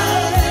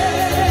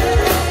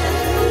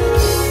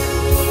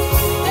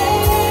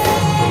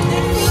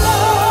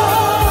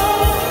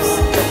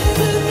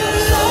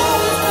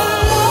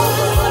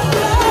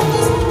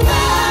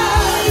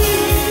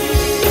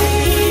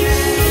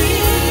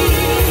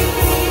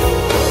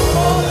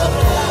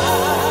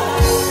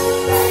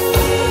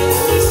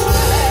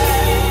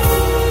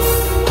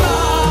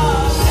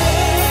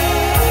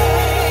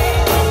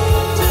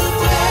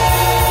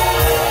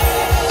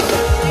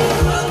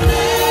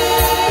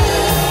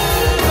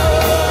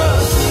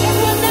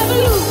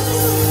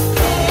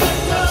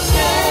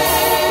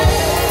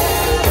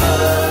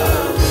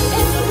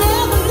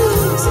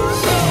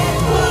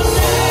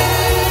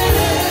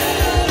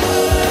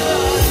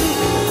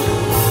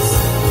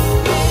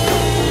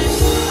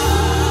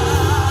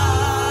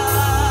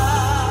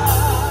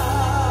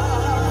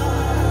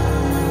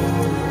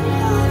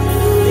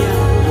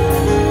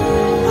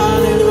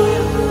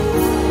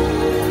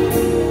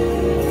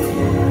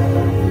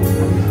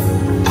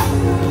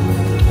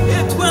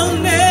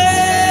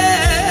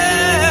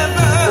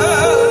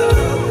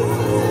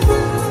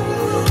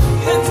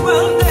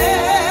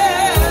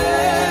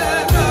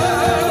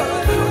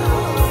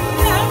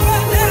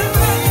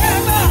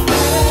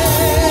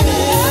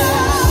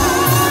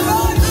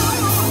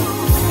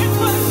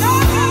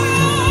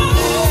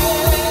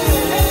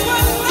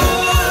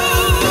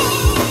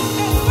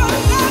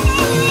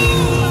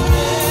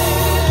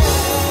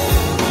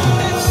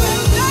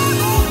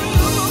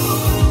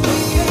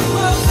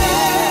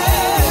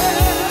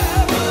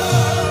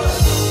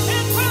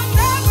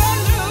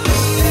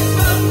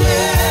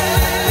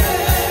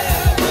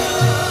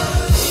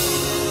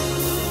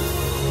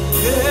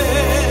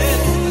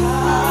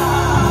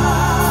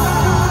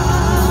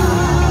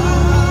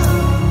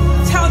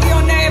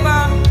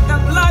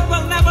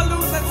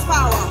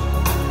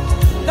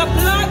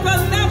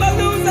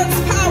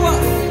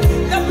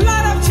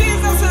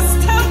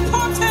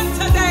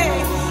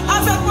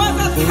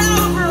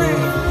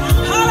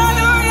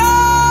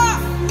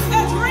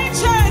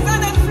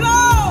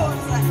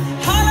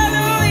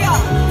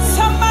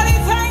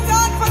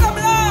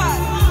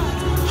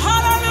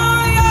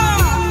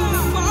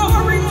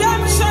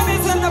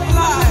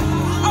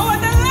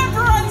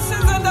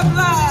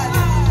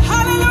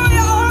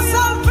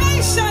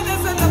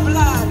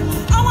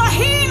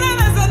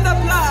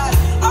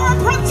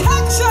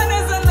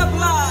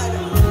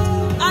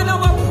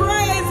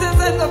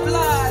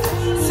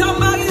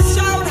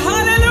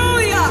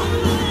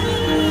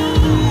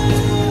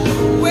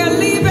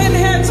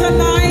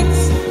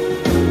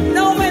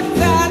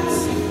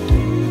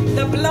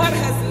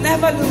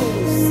 never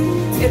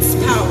lose its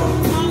power.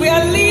 We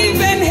are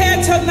leaving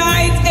here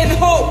tonight in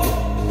hope.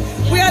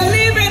 We are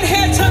leaving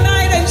here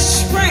tonight in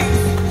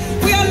strength.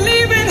 We are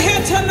leaving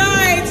here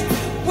tonight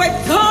with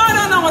God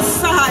on our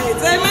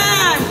sides.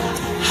 Amen.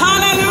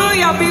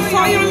 Hallelujah.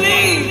 Before you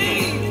leave,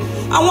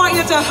 I want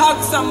you to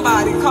hug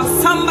somebody, because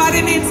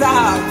somebody needs a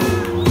hug.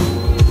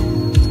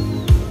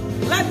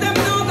 Let them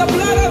know the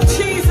blood of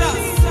Jesus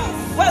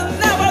will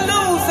never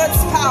lose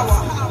its power.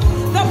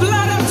 The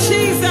blood of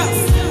Jesus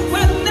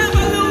will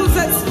never lose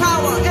its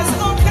power. It's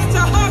okay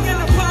to hug in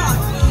the park.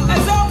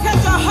 It's okay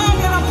to hug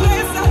in a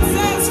place that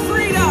says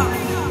freedom.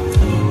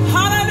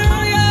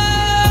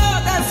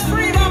 Hallelujah. There's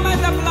freedom in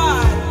the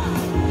blood.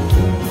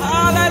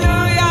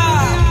 Hallelujah.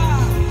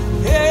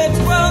 It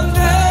will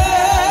never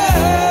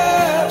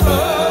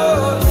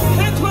lose.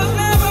 It will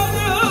never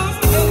lose.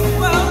 It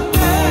will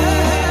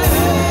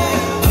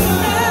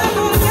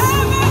never,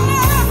 never,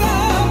 never.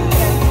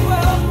 It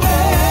will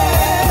never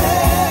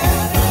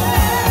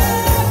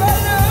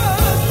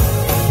lose.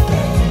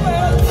 It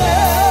will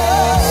never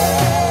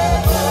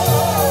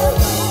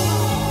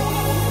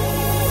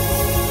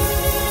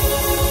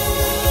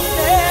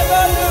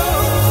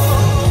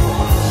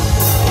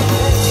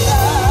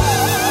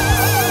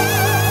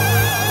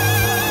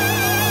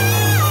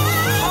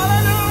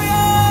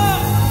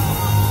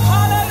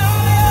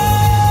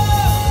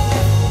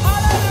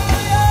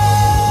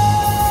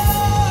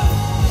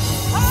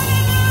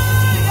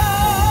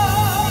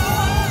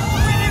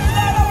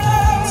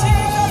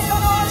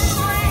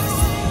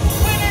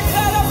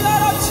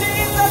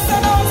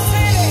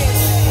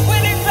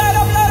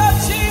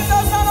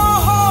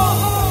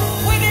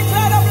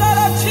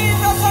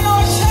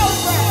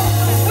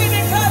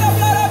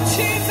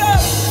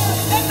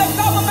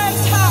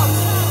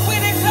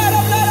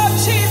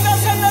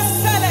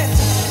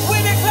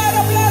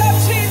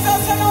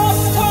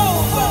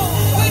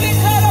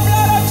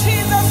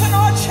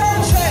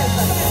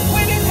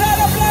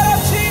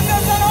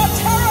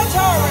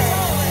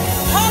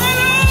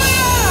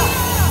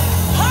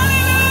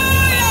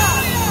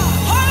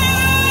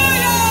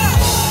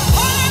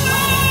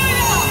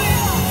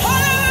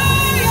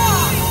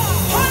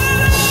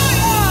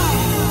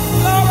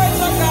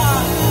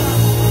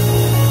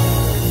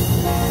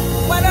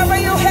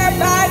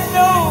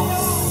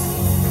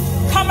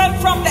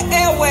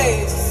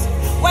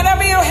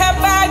whenever you have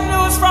bad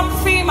news from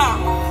FEMA,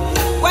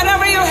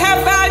 whenever you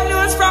have bad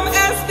news from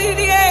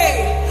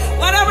SBDA,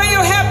 whenever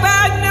you have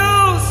bad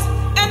news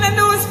in the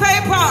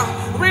newspaper,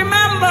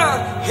 remember,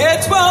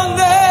 it will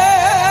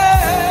never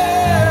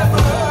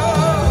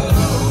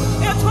lose.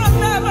 It will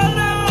never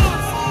lose.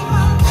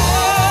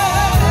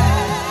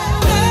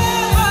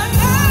 Never,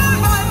 never,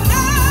 never,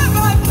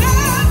 never,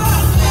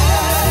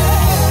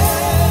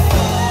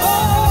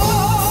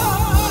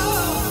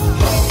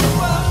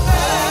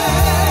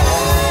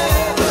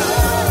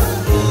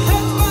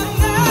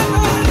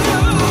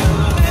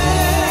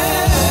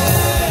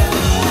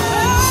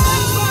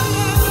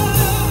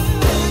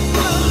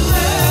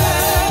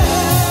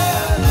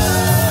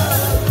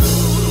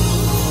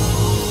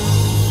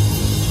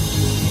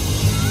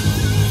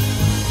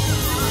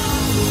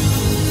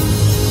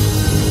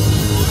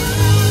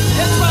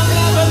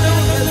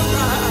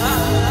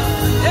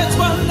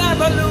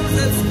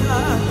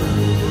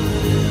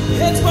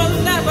 it will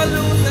never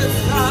lose its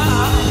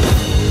power.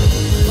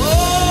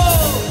 Oh,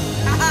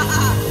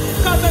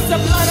 because it's the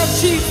blood of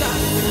Jesus.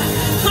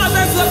 Because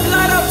it's the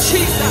blood of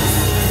Jesus.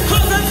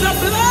 Because it's the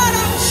blood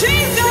of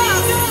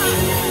Jesus.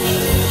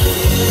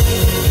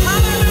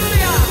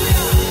 Hallelujah.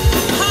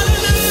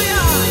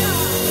 Hallelujah.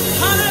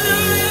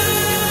 Hallelujah.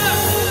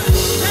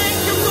 Thank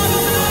you for the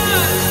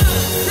blood.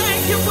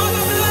 Thank you for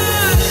the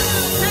blood.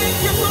 Thank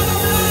you for the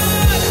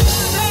blood.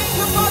 Thank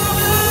you for the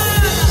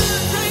blood.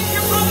 Thank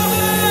you for the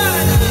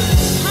blood.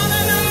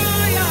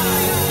 Hallelujah.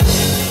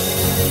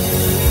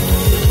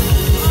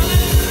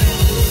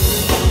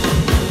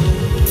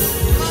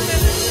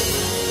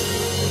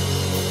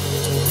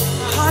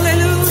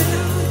 Hallelujah.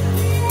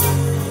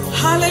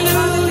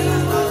 Hallelujah.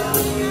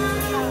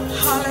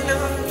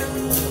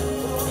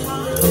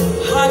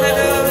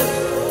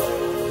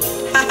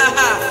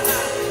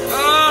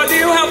 Oh, do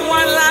you have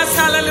one last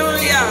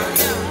hallelujah?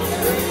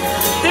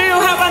 Do you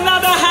have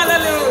another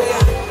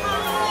hallelujah?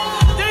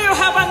 Do you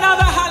have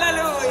another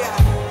hallelujah?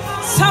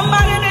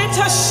 Somebody needs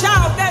to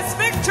shout. There's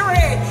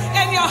victory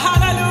in your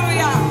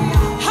hallelujah.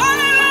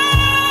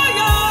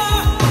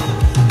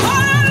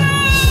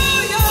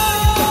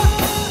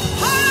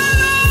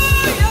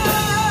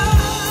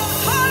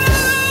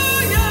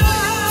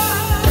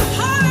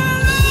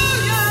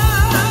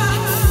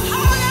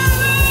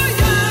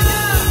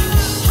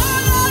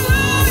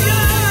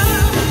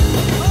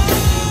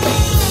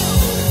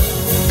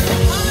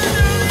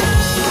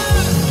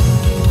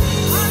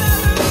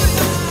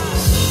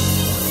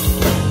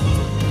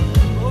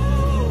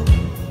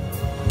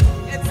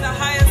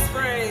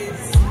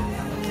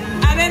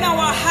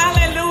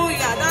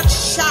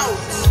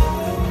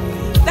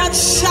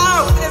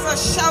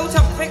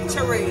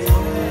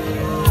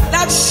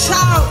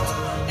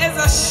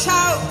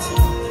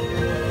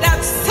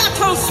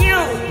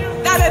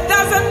 that it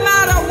doesn't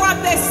matter what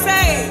they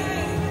say.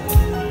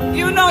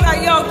 You know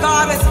that your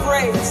God is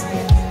great.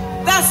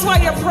 That's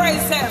why you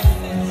praise him.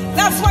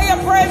 That's why you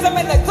praise him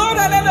in the good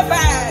and in the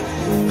bad.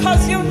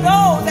 Because you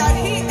know that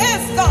he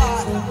is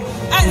God.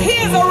 And he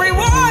is a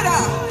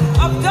rewarder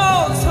of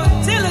those who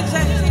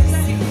diligently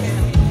seek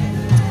him.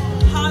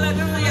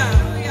 Hallelujah.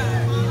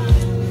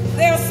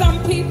 There are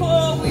some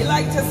people we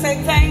like to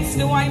say thanks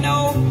to. I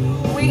know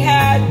we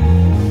had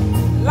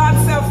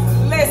lots of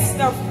lists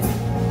of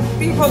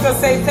people to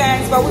say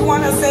thanks, but we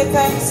want to say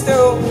thanks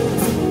to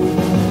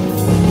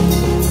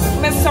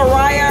Miss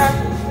Soraya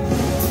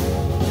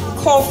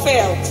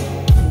Caulfield.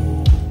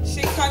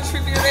 She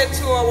contributed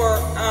to our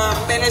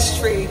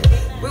ministry.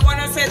 We want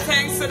to say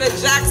thanks to the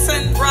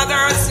Jackson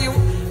brothers.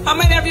 How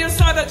many of you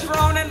saw the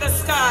drone in the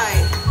sky?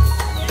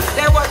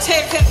 They were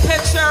taking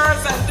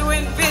pictures and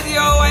doing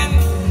video, and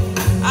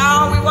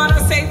we want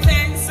to say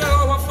thanks to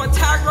our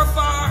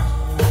photographer.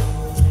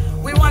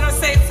 We want to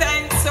say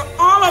thanks to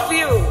all of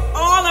you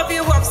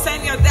who have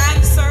sent your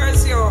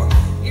dancers, your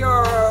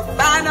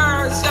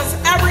banners, just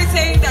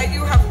everything that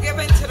you have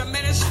given to the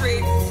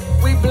ministry.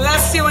 We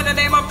bless you in the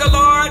name of the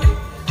Lord.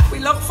 We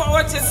look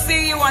forward to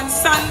see you on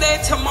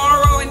Sunday,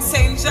 tomorrow in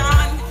St.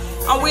 John.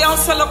 And we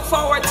also look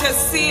forward to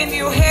seeing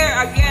you here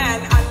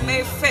again on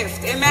May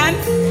 5th. Amen.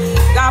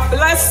 God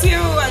bless you,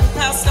 and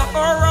Pastor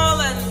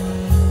Oral, and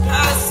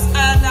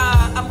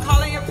I'm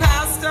calling you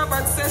Pastor,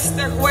 but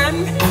Sister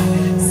Gwen,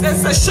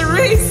 Sister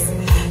Cherise,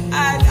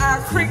 and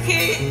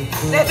Cricky.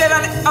 They did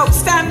an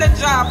outstanding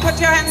job. Put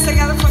your hands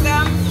together for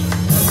them.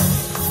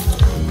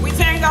 We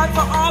thank God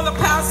for all the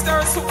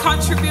pastors who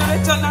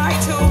contributed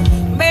tonight,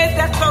 who made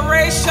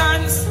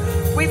declarations.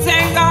 We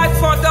thank God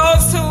for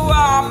those who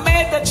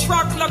made the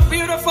truck look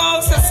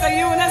beautiful, Sister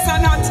Eunice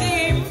and her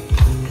team.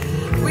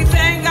 We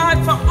thank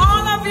God for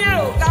all of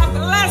you. God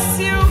bless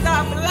you.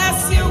 God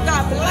bless you.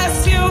 God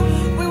bless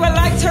you. We would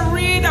like to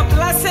read a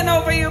blessing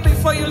over you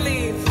before you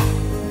leave.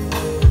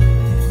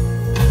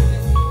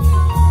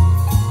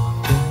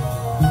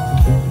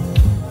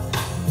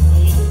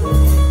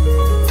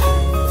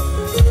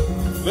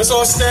 Let's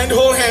all stand,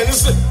 hold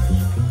hands.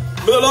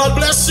 May the Lord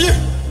bless you,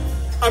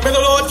 and may the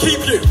Lord keep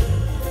you.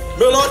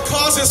 May the Lord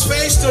cause his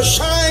face to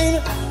shine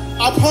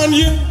upon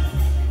you,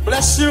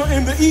 bless you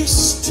in the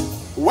east,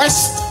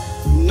 west,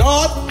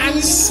 north,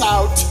 and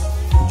south.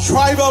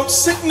 Drive out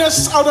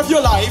sickness out of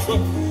your life.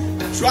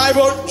 Drive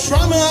out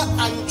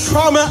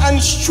trauma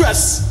and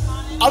stress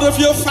out of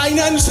your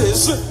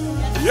finances,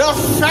 your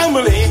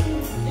family,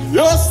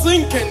 your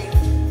thinking.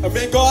 And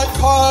may God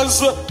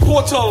cause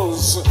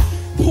portals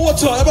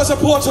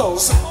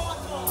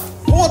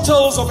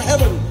of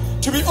heaven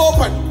to be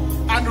open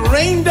and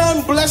rain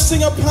down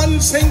blessing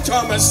upon St.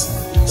 Thomas,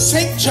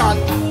 St. John,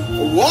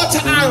 Water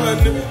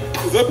Island,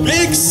 the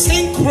big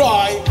St.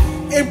 Croix,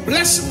 and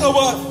bless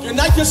our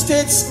United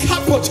States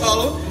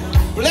capital,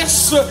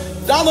 bless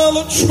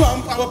Donald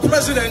Trump, our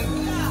president,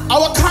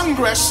 our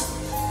Congress,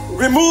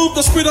 remove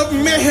the spirit of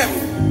mayhem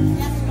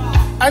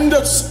and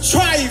the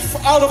strife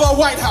out of our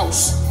White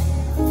House.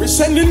 We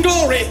send in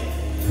glory,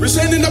 we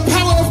send in the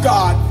power of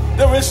God.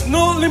 There is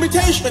no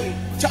limitation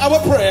to our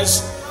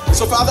prayers.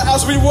 So Father,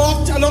 as we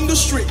walked along the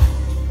street,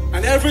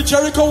 and every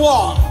Jericho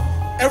wall,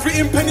 every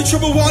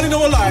impenetrable wall in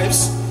our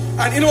lives,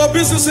 and in our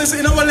businesses,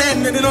 in our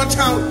land, and in our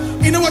town,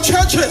 in our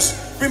churches,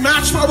 we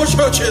march for our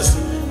churches.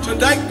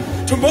 Tonight,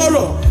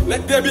 tomorrow,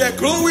 let there be a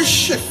glory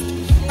shift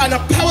and a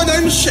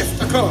paradigm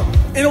shift occur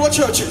in our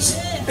churches.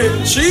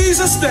 In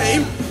Jesus'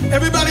 name,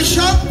 everybody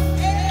shout.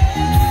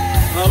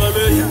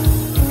 Hallelujah.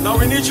 Now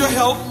we need your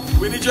help.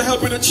 We need your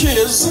help with the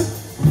chairs.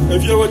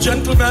 If you're a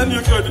gentleman,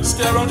 you could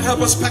stay around to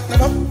help us pack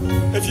them up.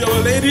 If you're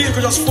a lady, you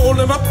could just fold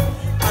them up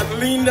and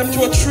lean them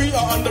to a tree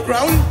or on the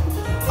ground.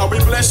 And we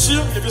bless you.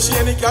 If you see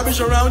any garbage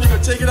around, you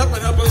can take it up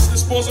and help us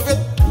dispose of it.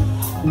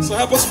 So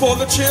help us fold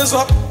the chairs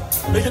up.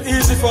 Make it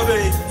easy for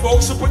the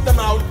folks who put them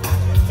out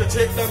to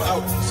take them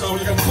out. So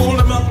you can fold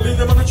them up, lean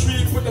them on the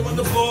tree, put them on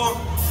the floor,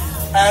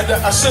 and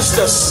assist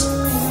us.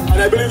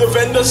 And I believe the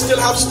vendors still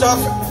have stuff.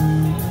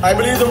 I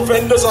believe the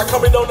vendors are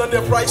coming down on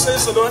their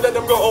prices, so don't let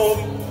them go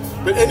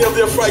home with any of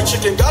their fried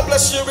chicken. God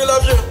bless you. We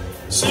love you.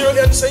 See you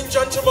in St.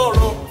 John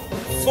tomorrow,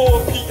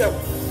 4 p.m.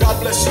 God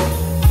bless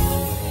you.